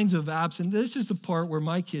all kinds of apps, and this is the part where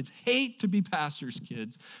my kids hate to be pastors'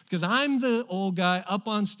 kids because I'm the old guy up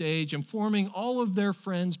on stage informing all of their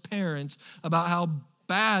friends' parents about how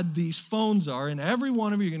bad these phones are, and every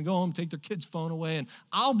one of you are going to go home and take their kid's phone away, and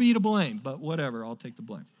I'll be to blame, but whatever, I'll take the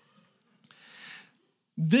blame.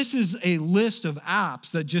 This is a list of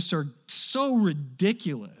apps that just are so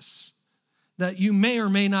ridiculous that you may or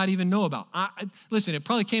may not even know about. Listen, it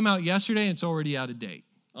probably came out yesterday and it's already out of date,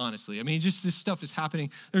 honestly. I mean, just this stuff is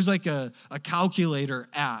happening. There's like a calculator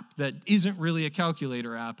app that isn't really a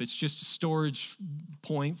calculator app. It's just a storage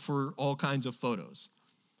point for all kinds of photos.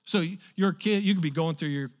 So your kid, you could be going through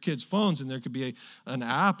your kids' phones and there could be an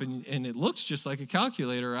app and it looks just like a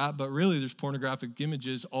calculator app, but really there's pornographic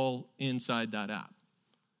images all inside that app.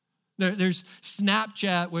 There's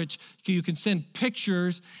Snapchat, which you can send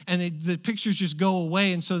pictures and the pictures just go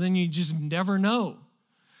away, and so then you just never know.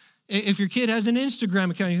 If your kid has an Instagram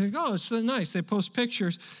account, you think, oh, it's so nice, they post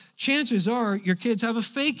pictures. Chances are your kids have a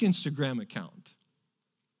fake Instagram account.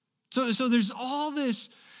 So there's all this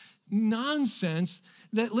nonsense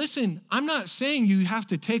that, listen, I'm not saying you have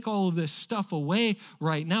to take all of this stuff away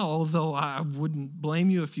right now, although I wouldn't blame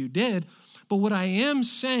you if you did. But what I am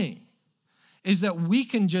saying is that we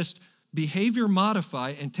can just behavior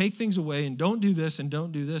modify and take things away and don't do this and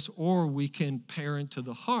don't do this, or we can parent to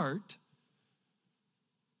the heart,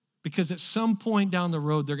 because at some point down the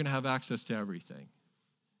road, they're going to have access to everything.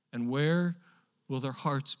 And where will their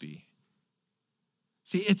hearts be?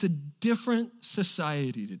 See, it's a different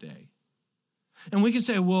society today. And we can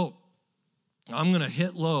say, well, I'm going to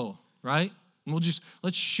hit low, right? And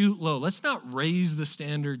let's shoot low. Let's not raise the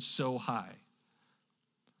standards so high.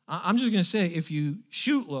 I'm just going to say, if you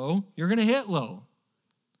shoot low, you're going to hit low.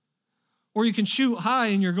 Or you can shoot high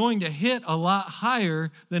and you're going to hit a lot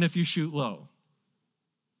higher than if you shoot low.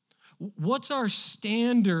 What's our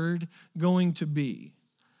standard going to be?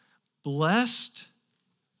 Blessed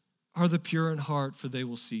are the pure in heart, for they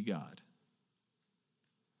will see God.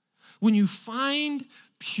 When you find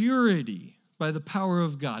purity by the power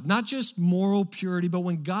of God, not just moral purity, but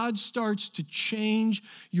when God starts to change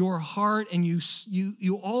your heart and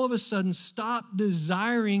you all of a sudden stop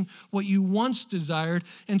desiring what you once desired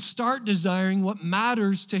and start desiring what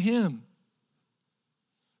matters to Him.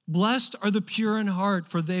 Blessed are the pure in heart,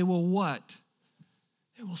 for they will what?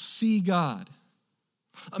 They will see God.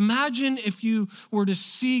 Imagine if you were to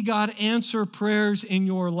see God answer prayers in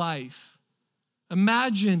your life.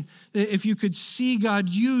 Imagine if you could see God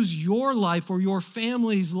use your life or your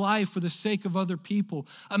family's life for the sake of other people.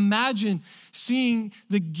 Imagine seeing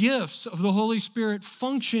the gifts of the Holy Spirit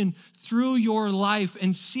function through your life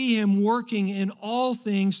and see Him working in all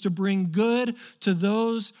things to bring good to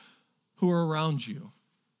those who are around you.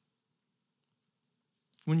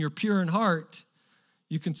 When you're pure in heart,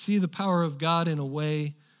 you can see the power of God in a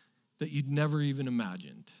way that you'd never even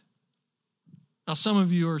imagined. Now, some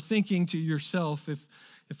of you are thinking to yourself,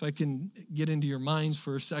 if I can get into your minds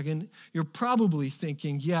for a second, you're probably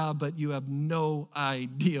thinking, yeah, but you have no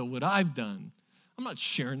idea what I've done. I'm not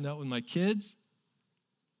sharing that with my kids.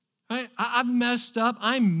 Right? I've messed up.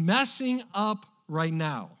 I'm messing up right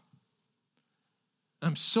now.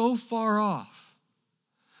 I'm so far off.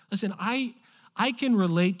 Listen, I can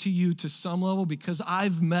relate to you to some level because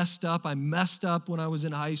I've messed up. I messed up when I was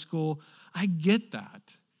in high school. I get that.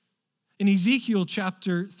 In Ezekiel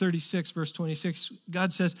chapter 36, verse 26,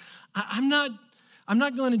 God says, I'm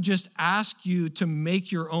not going to just ask you to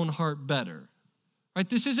make your own heart better. Right?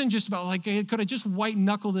 This isn't just about like, hey, could I just white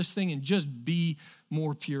knuckle this thing and just be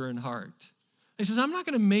more pure in heart? He says, I'm not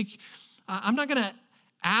going to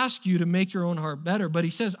ask you to make your own heart better, but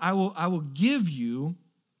he says, I will give you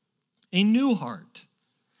a new heart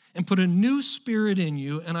and put a new spirit in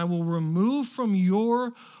you, and I will remove from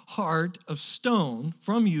your heart of stone,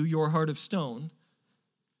 from you, your heart of stone.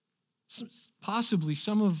 Possibly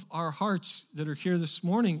some of our hearts that are here this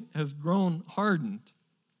morning have grown hardened.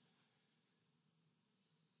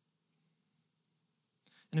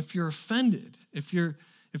 And if you're offended, if you're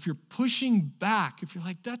pushing back, if you're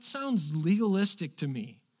like, that sounds legalistic to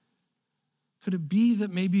me, could it be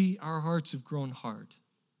that maybe our hearts have grown hard?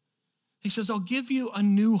 He says, I'll give you a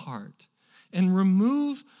new heart and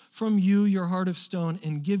remove from you your heart of stone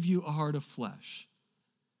and give you a heart of flesh.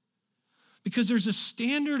 Because there's a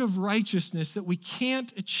standard of righteousness that we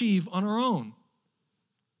can't achieve on our own.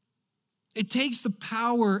 It takes the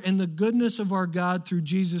power and the goodness of our God through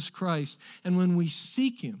Jesus Christ. And when we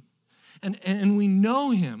seek Him and we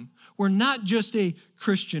know Him, we're not just a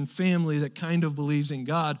Christian family that kind of believes in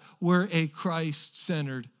God. We're a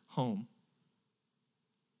Christ-centered home.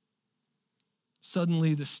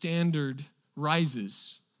 Suddenly the standard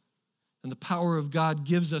rises and the power of God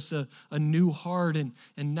gives us a new heart, and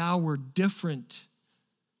now we're different.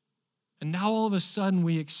 And now all of a sudden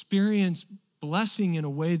we experience blessing in a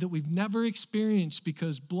way that we've never experienced,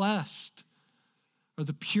 because blessed are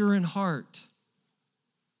the pure in heart.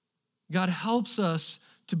 God helps us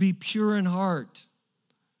to be pure in heart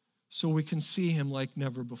so we can see him like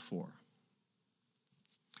never before.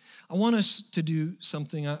 I want us to do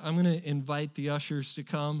something. I'm going to invite the ushers to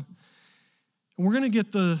come. We're going to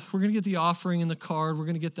get the offering and the card. We're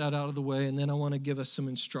going to get that out of the way, and then I want to give us some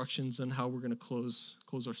instructions on how we're going to close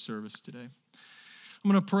our service today. I'm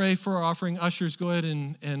going to pray for our offering. Ushers, go ahead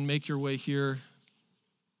and make your way here.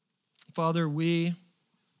 Father, we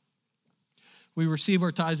receive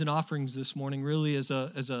our tithes and offerings this morning really as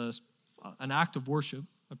an act of worship.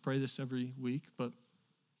 I pray this every week, but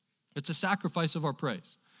it's a sacrifice of our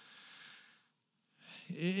praise.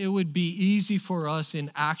 It would be easy for us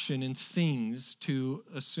in action and things to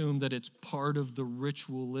assume that it's part of the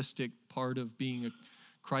ritualistic part of being a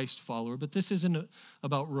Christ follower. But this isn't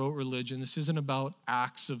about rote religion. This isn't about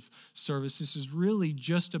acts of service. This is really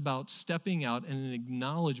just about stepping out and an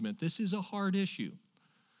acknowledgement. This is a hard issue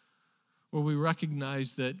where we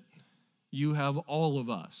recognize that you have all of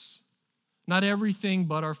us. Not everything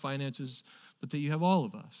but our finances, but that you have all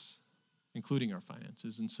of us, including our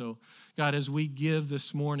finances. And so, God, as we give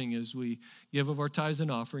this morning, as we give of our tithes and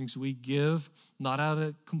offerings, we give not out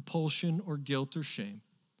of compulsion or guilt or shame,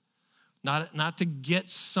 not to get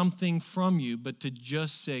something from you, but to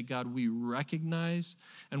just say, God, we recognize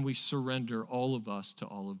and we surrender all of us to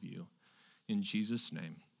all of you. In Jesus'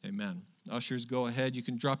 name, amen. Ushers, go ahead. You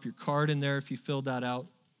can drop your card in there if you filled that out.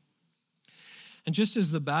 And just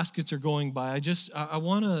as the baskets are going by, I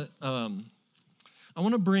want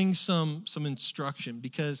to bring some instruction,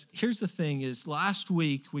 because here's the thing is last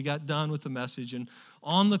week we got done with the message, and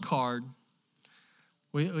on the card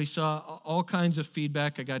we saw all kinds of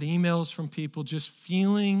feedback. I got emails from people just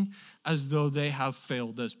feeling as though they have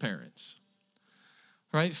failed as parents,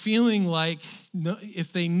 right? Feeling like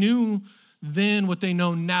if they knew then what they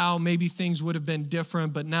know now, maybe things would have been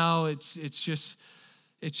different, but now it's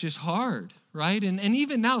just hard, right? And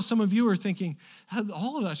even now, some of you are thinking,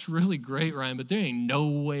 all of that's really great, Ryan, but there ain't no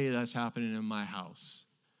way that's happening in my house.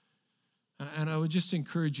 And I would just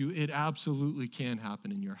encourage you, it absolutely can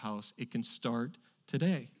happen in your house. It can start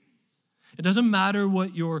today. It doesn't matter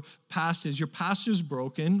what your past is. Your past is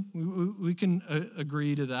broken. We can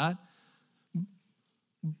agree to that.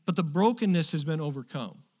 But the brokenness has been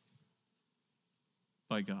overcome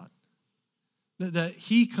by God. That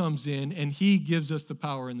he comes in and he gives us the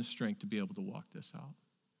power and the strength to be able to walk this out.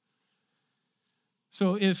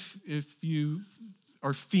 So if you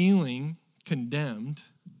are feeling condemned,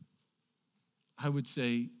 I would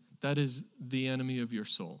say that is the enemy of your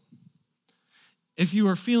soul. If you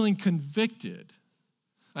are feeling convicted,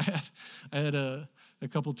 I had a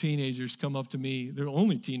couple teenagers come up to me. They're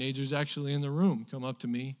only teenagers actually in the room. Come up to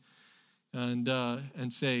me and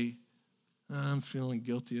say, I'm feeling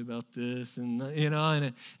guilty about this, and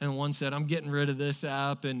one said, I'm getting rid of this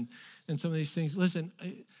app, and some of these things. Listen,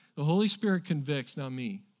 the Holy Spirit convicts, not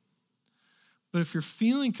me. But if you're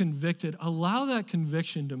feeling convicted, allow that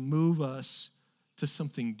conviction to move us to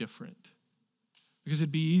something different. Because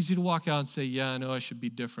it'd be easy to walk out and say, yeah, I know I should be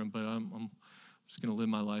different, but I'm just going to live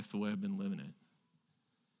my life the way I've been living it.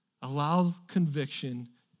 Allow conviction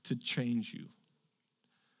to change you.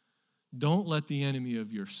 Don't let the enemy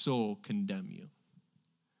of your soul condemn you.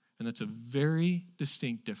 And that's a very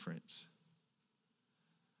distinct difference.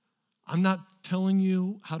 I'm not telling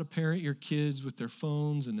you how to parent your kids with their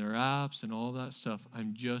phones and their apps and all that stuff.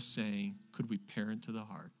 I'm just saying, could we parent to the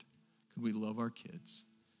heart? Could we love our kids?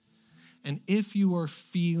 And if you are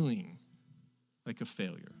feeling like a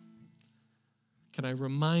failure, can I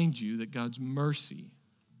remind you that God's mercy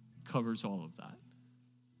covers all of that?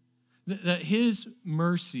 That his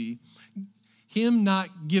mercy, him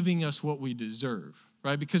not giving us what we deserve,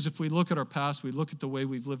 right? Because if we look at our past, we look at the way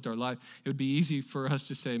we've lived our life, it would be easy for us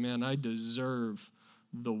to say, man, I deserve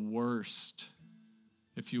the worst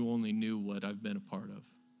if you only knew what I've been a part of.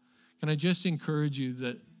 Can I just encourage you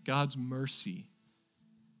that God's mercy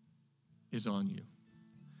is on you?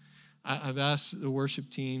 I've asked the worship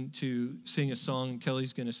team to sing a song.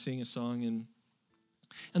 Kelly's going to sing a song,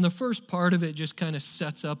 and the first part of it just kind of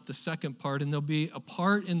sets up the second part, and there'll be a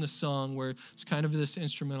part in the song where it's kind of this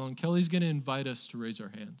instrumental, and Kelly's going to invite us to raise our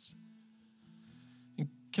hands. And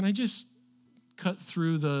can I just cut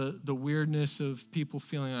through the weirdness of people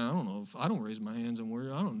feeling, I don't know, if I don't raise my hands in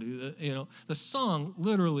worship, I don't do that. The song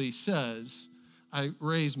literally says, I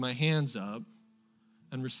raise my hands up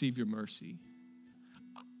and receive your mercy.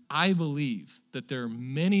 I believe that there are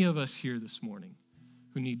many of us here this morning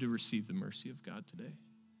who need to receive the mercy of God today.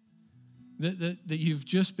 That you've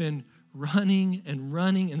just been running and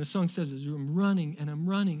running. And the song says, I'm running and I'm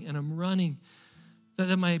running and I'm running.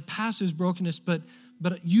 That my past is brokenness, but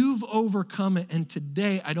you've overcome it. And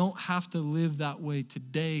today, I don't have to live that way.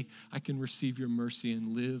 Today, I can receive your mercy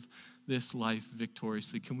and live this life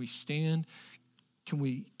victoriously. Can we stand? Can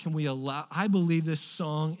we allow? I believe this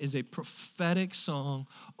song is a prophetic song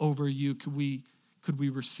over you. Could we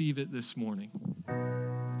receive it this morning?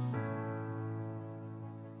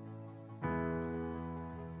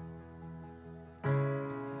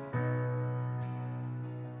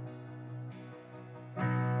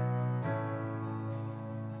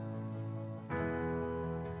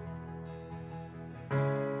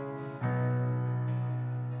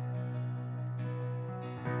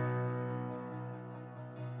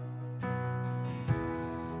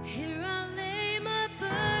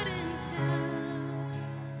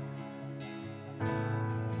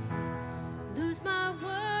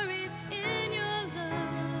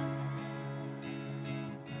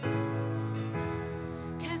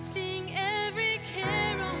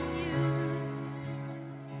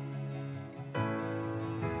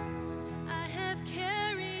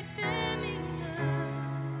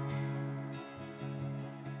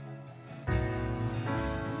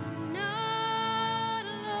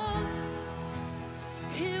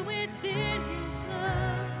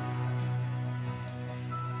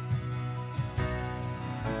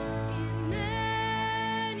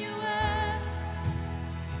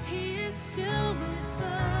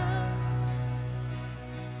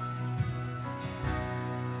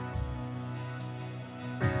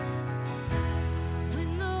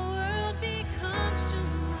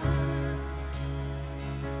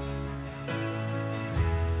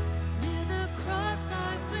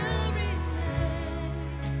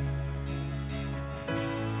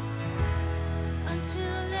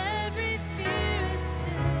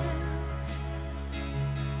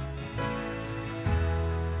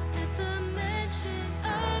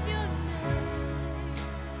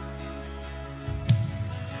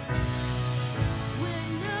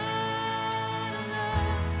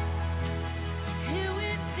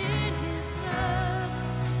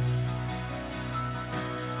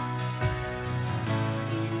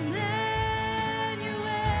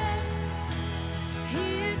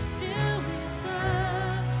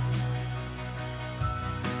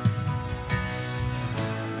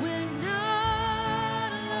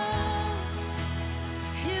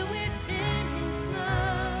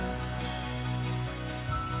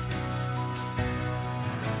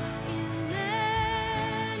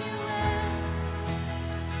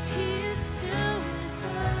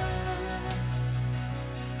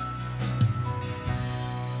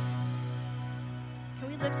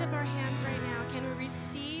 Lift up our hands right now. Can we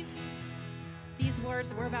receive these words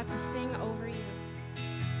that we're about to sing over you?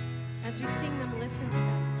 As we sing them, listen to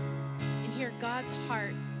them and hear God's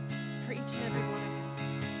heart for each and every one of us.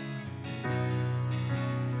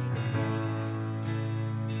 Receive it today, God.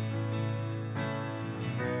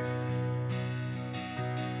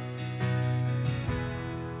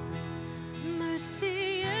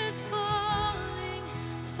 Mercy is falling,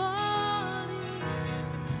 falling.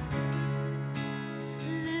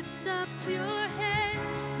 Lift up your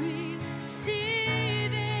hands,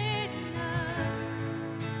 receive it now.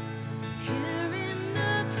 Here in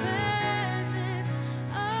the presence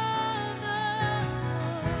of the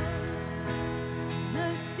Lord,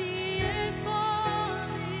 mercy is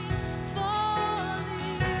falling,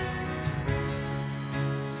 falling.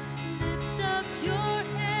 Lift up your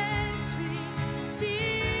hands, receive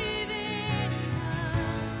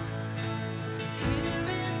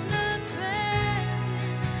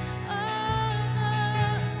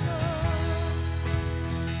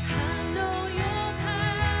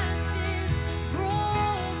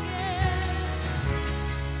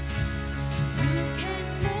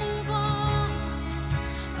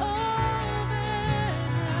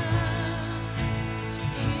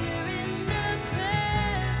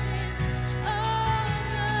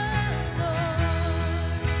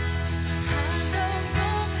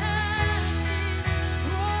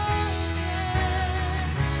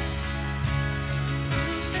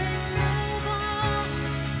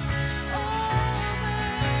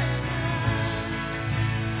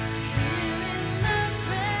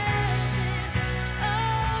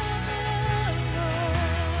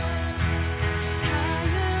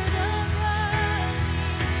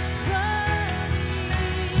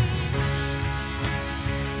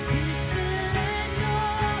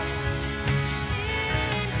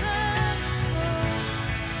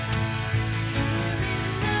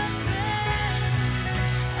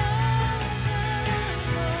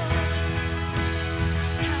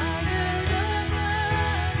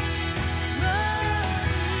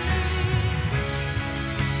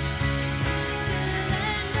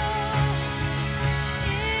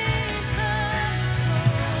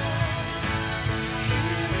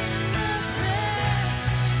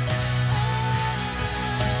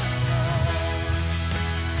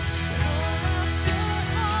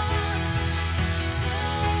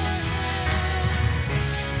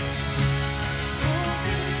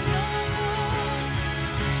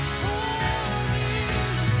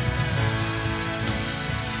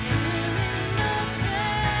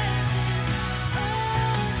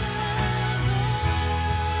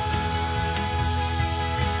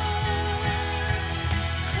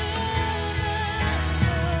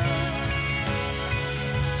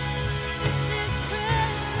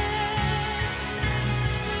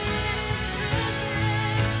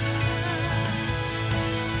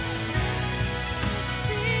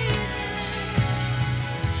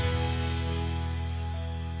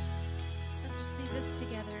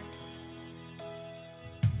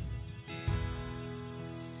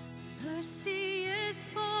mercy is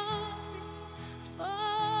falling,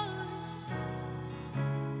 falling.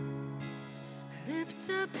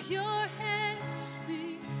 Lift up your heads,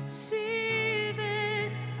 receive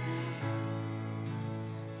it now.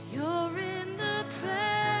 You're in the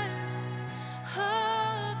presence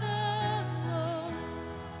of the Lord.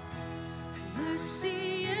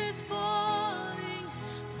 Mercy is falling,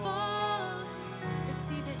 falling.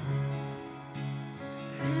 Receive it.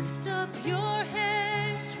 Lift up your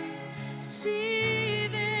hands,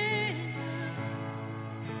 receive it now.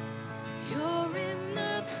 You're in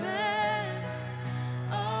the presence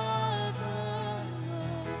of the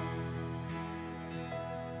Lord.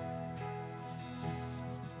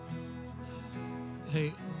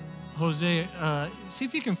 Hey, Jose, see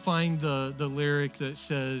if you can find the lyric that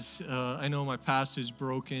says, I know my past is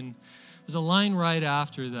broken. There's a line right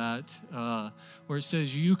after that where it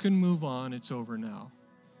says, you can move on, it's over now.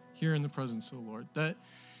 Here in the presence of the Lord.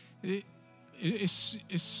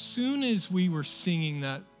 As soon as we were singing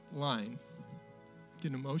that line,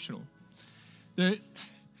 getting emotional, that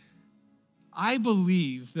I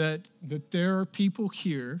believe that there are people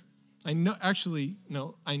here, I know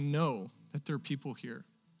that there are people here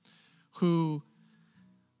who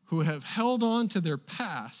have held on to their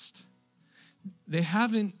past. They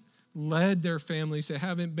haven't led their families, they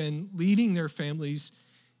haven't been leading their families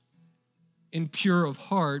in pure of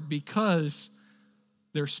heart because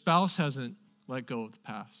their spouse hasn't let go of the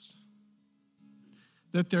past.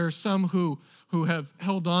 That there are some who have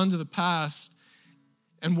held on to the past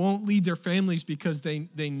and won't lead their families because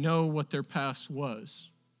they know what their past was.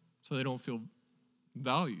 So they don't feel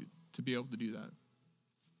valued to be able to do that.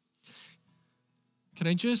 Can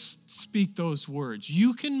I just speak those words?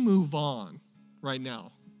 You can move on right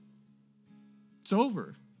now. It's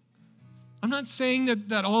over. I'm not saying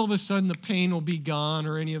that all of a sudden the pain will be gone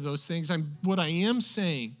or any of those things. What I am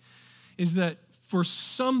saying is that for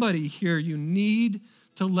somebody here, you need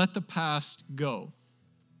to let the past go.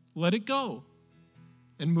 Let it go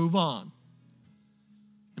and move on.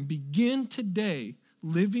 And begin today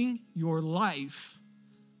living your life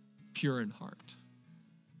pure in heart.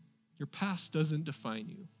 Your past doesn't define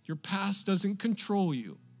you. Your past doesn't control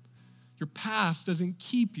you. Your past doesn't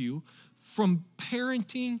keep you from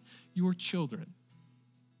parenting your children.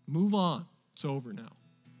 Move on. It's over now.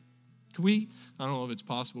 Can we, I don't know if it's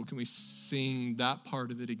possible, can we sing that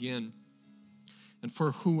part of it again? And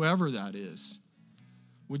for whoever that is,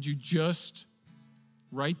 would you just,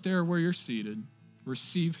 right there where you're seated,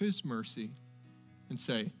 receive his mercy and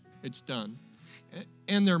say, it's done.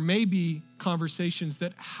 And there may be conversations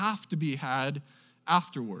that have to be had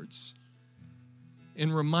afterwards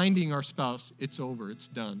in reminding our spouse, it's over, it's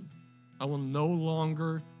done. I will no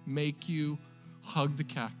longer make you hug the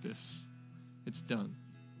cactus. It's done.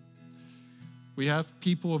 We have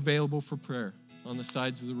people available for prayer on the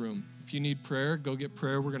sides of the room. If you need prayer, go get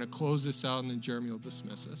prayer. We're going to close this out and then Jeremy will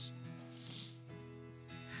dismiss us.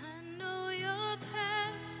 I know your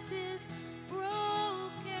past is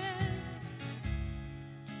broken.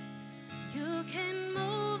 You can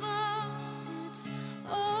move on. It's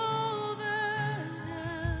over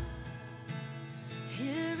now.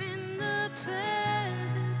 Here in the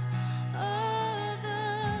presence of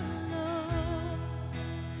the Lord.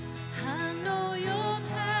 I know your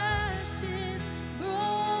past is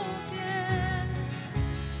broken.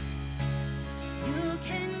 You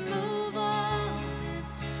can move on.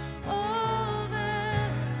 It's over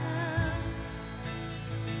now.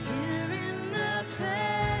 Here in the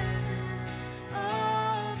presence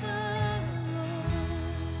of the Lord.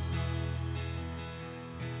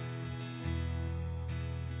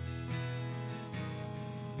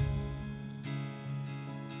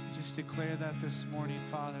 Just declare that this morning,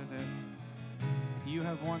 Father, that you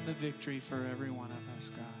have won the victory for every one of us,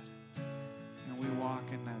 God. And we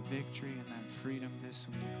walk in that victory and that freedom this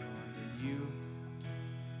week, Lord. That you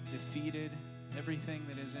defeated everything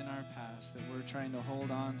that is in our past that we're trying to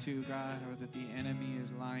hold on to, God, or that the enemy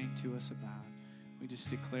is lying to us about. We just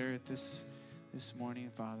declare it this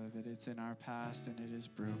morning, Father, that it's in our past and it is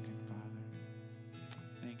broken, Father.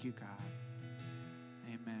 Thank you, God.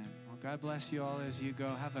 Amen. Well, God bless you all as you go.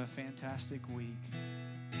 Have a fantastic week.